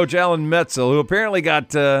Gilmer's coach, Alan Metzel, who apparently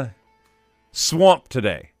got swamped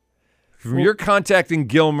today. From your contacting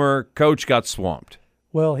Gilmer, coach got swamped.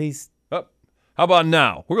 Well, he's... Oh, how about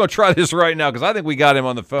now? We're going to try this right now because I think we got him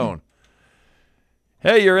on the phone.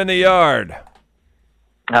 Hey, you're in the yard.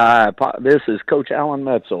 This is Coach Alan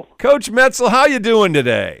Metzel. Coach Metzel, how you doing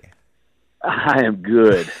today? I am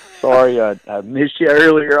good. Sorry, I missed you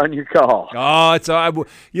earlier on your call. Oh,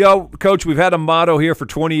 Coach, we've had a motto here for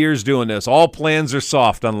 20 years doing this. All plans are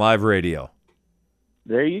soft on live radio.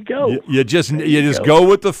 There you go. You just go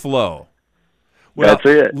with the flow. Well, that's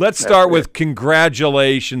it. Let's start with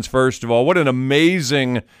congratulations, first of all. What an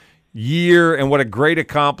amazing year and what a great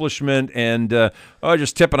accomplishment. And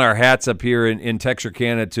just tipping our hats up here in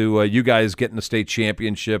Texarkana to you guys getting the state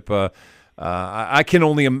championship. I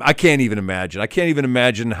can't even imagine. I can't even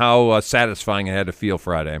imagine how satisfying it had to feel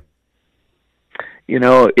Friday. You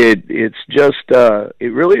know, it's just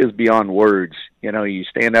it really is beyond words. You know, you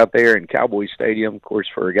stand out there in Cowboys Stadium. Of course,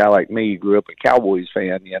 for a guy like me, who grew up a Cowboys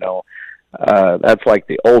fan, you know, that's like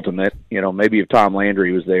the ultimate. You know, maybe if Tom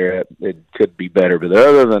Landry was there, it could be better. But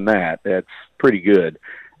other than that, that's pretty good.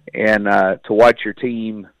 And to watch your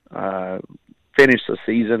team finish the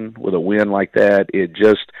season with a win like that,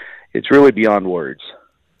 it's really beyond words.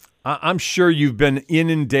 I'm sure you've been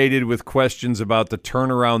inundated with questions about the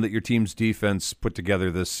turnaround that your team's defense put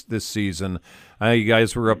together this season. I know you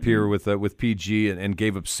guys were up here with PG and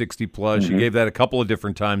gave up 60+. Mm-hmm. You gave that a couple of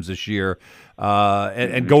different times this year.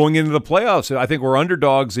 And going into the playoffs, I think we're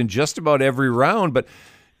underdogs in just about every round. But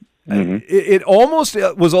it almost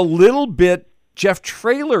was a little bit Jeff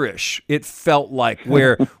Traylor-ish, it felt like,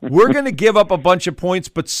 where we're going to give up a bunch of points,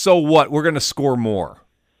 but so what? We're going to score more.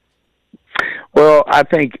 Well, I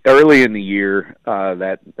think early in the year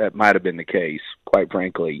that might have been the case, quite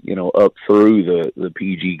frankly, you know, up through the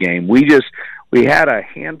PG game. We had a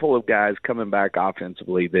handful of guys coming back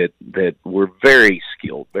offensively that were very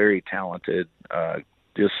skilled, very talented,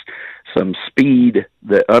 just some speed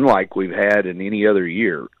that unlike we've had in any other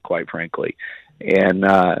year, quite frankly. And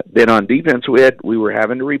then on defense, we were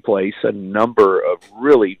having to replace a number of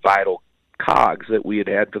really vital cogs that we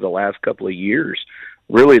had for the last couple of years,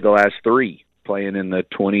 really the last 3. Playing in the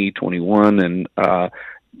 2021 and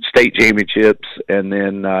state championships, and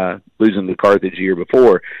then losing to Carthage the year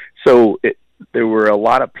before. So there were a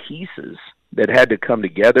lot of pieces that had to come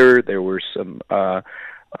together. There were some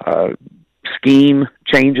scheme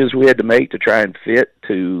changes we had to make to try and fit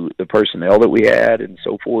to the personnel that we had and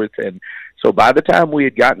so forth. And so by the time we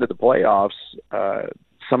had gotten to the playoffs,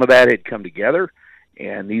 some of that had come together,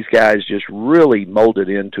 and these guys just really molded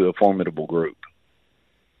into a formidable group.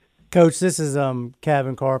 Coach, this is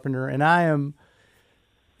Caven Carpenter, and I'm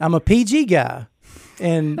a PG guy,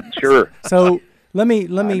 and sure. So let me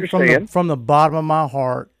from the bottom of my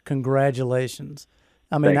heart, congratulations.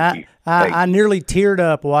 I mean, I nearly teared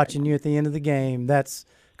up watching you at the end of the game. That's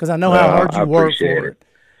because I know how hard you work for it.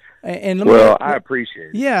 And I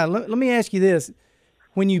appreciate it. Yeah, let me ask you this: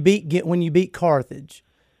 when you beat Carthage,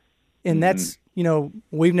 and that's. You know,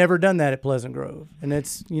 we've never done that at Pleasant Grove. And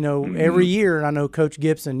it's, you know, every year, and I know Coach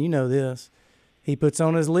Gibson, you know this, he puts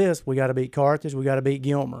on his list, we got to beat Carthage, we got to beat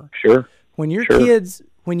Gilmer. Sure. When your kids,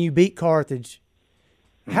 when you beat Carthage,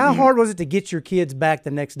 how hard was it to get your kids back the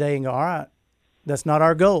next day and go, all right, that's not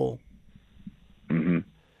our goal?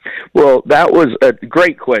 Well, that was a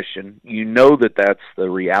great question. You know that's the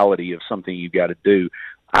reality of something you've got to do.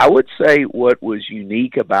 I would say what was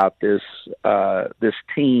unique about this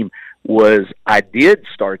team was I did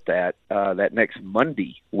start that next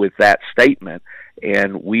Monday with that statement,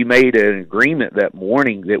 and we made an agreement that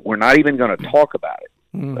morning that we're not even going to talk about it.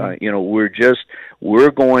 You know,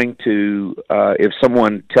 we're going to if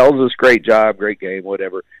someone tells us great job, great game,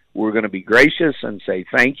 whatever, we're going to be gracious and say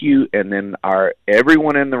thank you, and then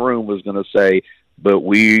everyone in the room was going to say but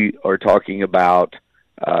we are talking about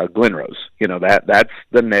Glen Rose. That's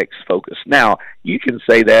the next focus. Now, you can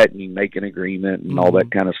say that and you make an agreement and all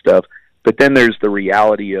that kind of stuff, but then there's the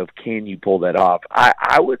reality of, can you pull that off?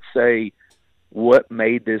 I would say what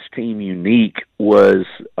made this team unique was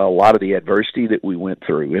a lot of the adversity that we went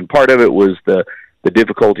through. And part of it was the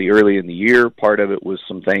difficulty early in the year. Part of it was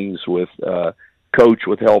some things with coach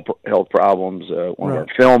with health problems, one of our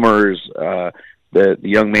filmers, the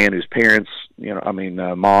young man whose parents,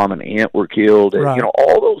 mom and aunt were killed. Right. And,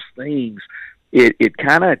 all those things, it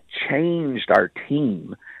kind of changed our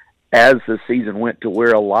team as the season went, to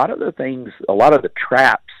where a lot of the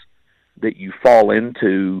traps that you fall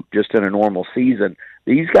into just in a normal season,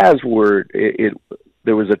 these guys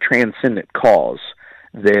there was a transcendent cause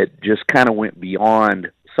that just kind of went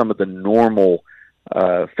beyond some of the normal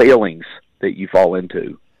failings that you fall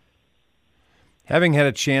into. Having had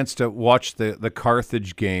a chance to watch the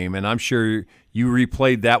Carthage game, and I'm sure you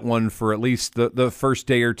replayed that one for at least the first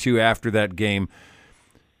day or two after that game,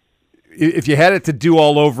 if you had it to do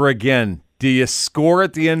all over again, do you score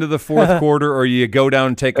at the end of the fourth quarter, or you go down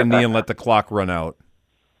and take a knee and let the clock run out?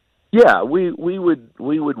 Yeah, we would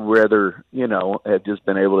rather, have just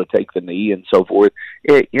been able to take the knee and so forth.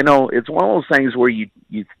 It's one of those things where you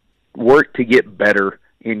work to get better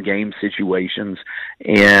in game situations,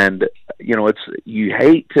 and you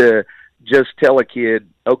hate to just tell a kid,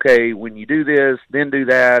 okay, when you do this, then do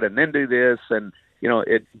that, and then do this, and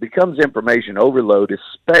it becomes information overload,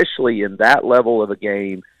 especially in that level of a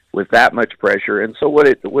game with that much pressure. And so what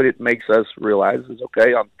it makes us realize is,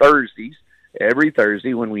 okay, on Thursdays, every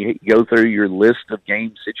Thursday when we go through your list of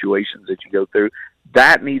game situations that you go through,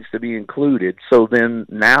 that needs to be included. So then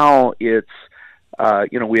now it's,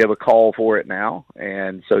 we have a call for it now.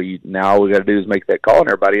 And so now all we got to do is make that call, and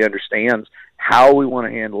everybody understands how we want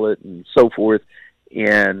to handle it and so forth.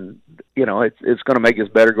 And, it's going to make us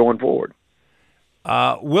better going forward.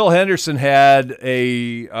 Will Henderson had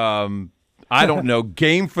a,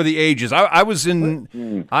 game for the ages. I was in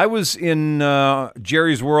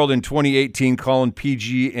Jerry's World in 2018 calling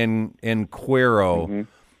PG and Cuero,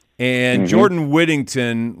 and Jordan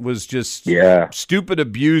Whittington was just stupid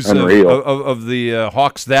abuse of the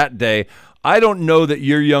Hawks that day. I don't know that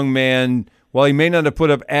your young man, while he may not have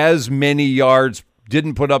put up as many yards,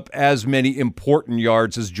 didn't put up as many important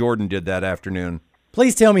yards as Jordan did that afternoon.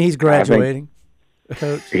 Please tell me he's graduating.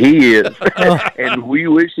 Coach. He is, and we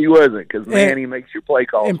wish he wasn't, because, man, he makes your play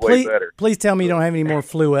calls way better. Please tell me you don't have any more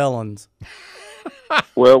Fluellens.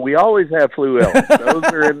 Well, we always have Fluellens. Those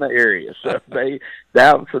are in the area, so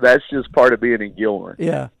that's just part of being in Gilmer.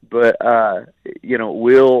 Yeah. But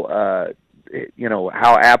Will,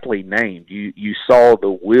 how aptly named. You saw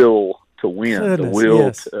the will to win, the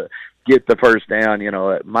will to get the first down.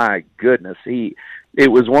 My goodness, it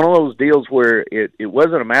was one of those deals where it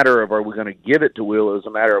wasn't a matter of, are we going to give it to Will? It was a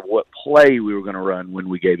matter of what play we were going to run when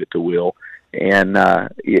we gave it to Will. And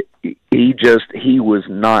he was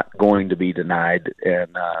not going to be denied.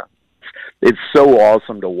 And it's so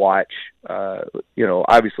awesome to watch,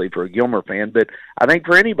 obviously for a Gilmer fan, but I think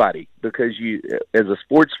for anybody, because you, as a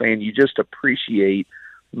sports fan, you just appreciate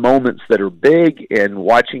moments that are big and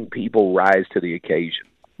watching people rise to the occasion.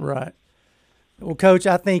 Right. Well, Coach,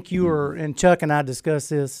 I think you are, and Chuck and I discussed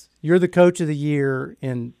this, you're the coach of the year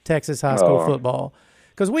in Texas high school football.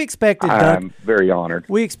 Because we expected I'm very honored.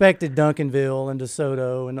 We expected Duncanville and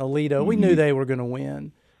DeSoto and Aledo. We knew they were going to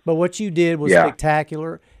win. But what you did was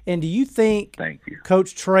spectacular. And do you think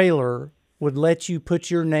Coach Traylor would let you put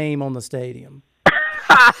your name on the stadium?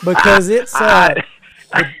 Because it's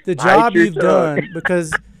the job you've done.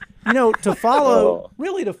 Because, to follow.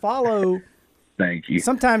 Thank you.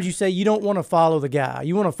 Sometimes you say you don't want to follow the guy.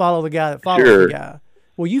 You want to follow the guy that follows the guy.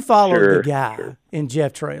 Well, you followed the guy in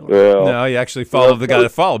Jeff Traylor. Well, no, you actually followed the guy that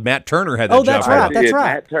followed. Matt Turner had that job. That's right. That's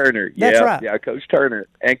right. Matt Turner. That's right. Yeah, Coach Turner.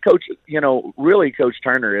 And Coach, really Coach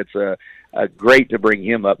Turner, it's a great to bring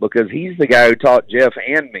him up, because he's the guy who taught Jeff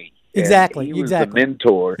and me. Exactly. He was the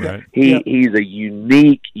mentor. Right. He's a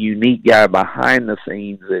unique guy behind the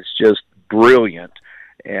scenes that's just brilliant,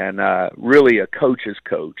 and really a coach's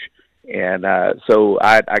coach. And so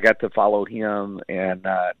I got to follow him, and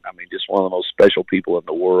just one of the most special people in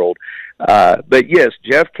the world. But yes,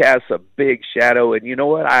 Jeff casts a big shadow, and you know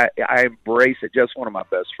what? I embrace it. Jeff's one of my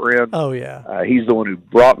best friends. Oh yeah. He's the one who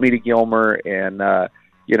brought me to Gilmer, and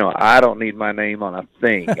I don't need my name on a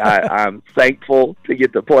thing. I'm thankful to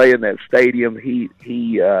get to play in that stadium.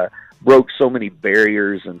 He broke so many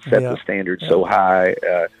barriers and set the standard so high.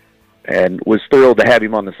 and was thrilled to have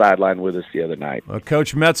him on the sideline with us the other night. Well,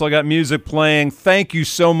 Coach Metzel, got music playing. Thank you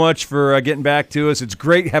so much for getting back to us. It's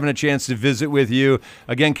great having a chance to visit with you.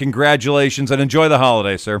 Again, congratulations, and enjoy the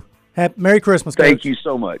holiday, sir. Merry Christmas, Coach. Thank you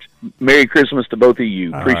so much. Merry Christmas to both of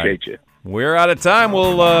you. Appreciate you. We're out of time.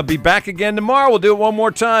 We'll be back again tomorrow. We'll do it one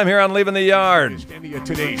more time here on Leaving the Yard. Any of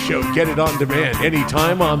today's show, get it on demand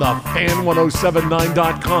anytime on the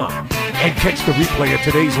fan1079.com. And catch the replay of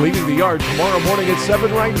today's Leaving the Yard tomorrow morning at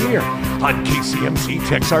 7 right here on KCMC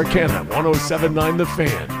Texarkana 1079 The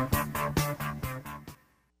Fan.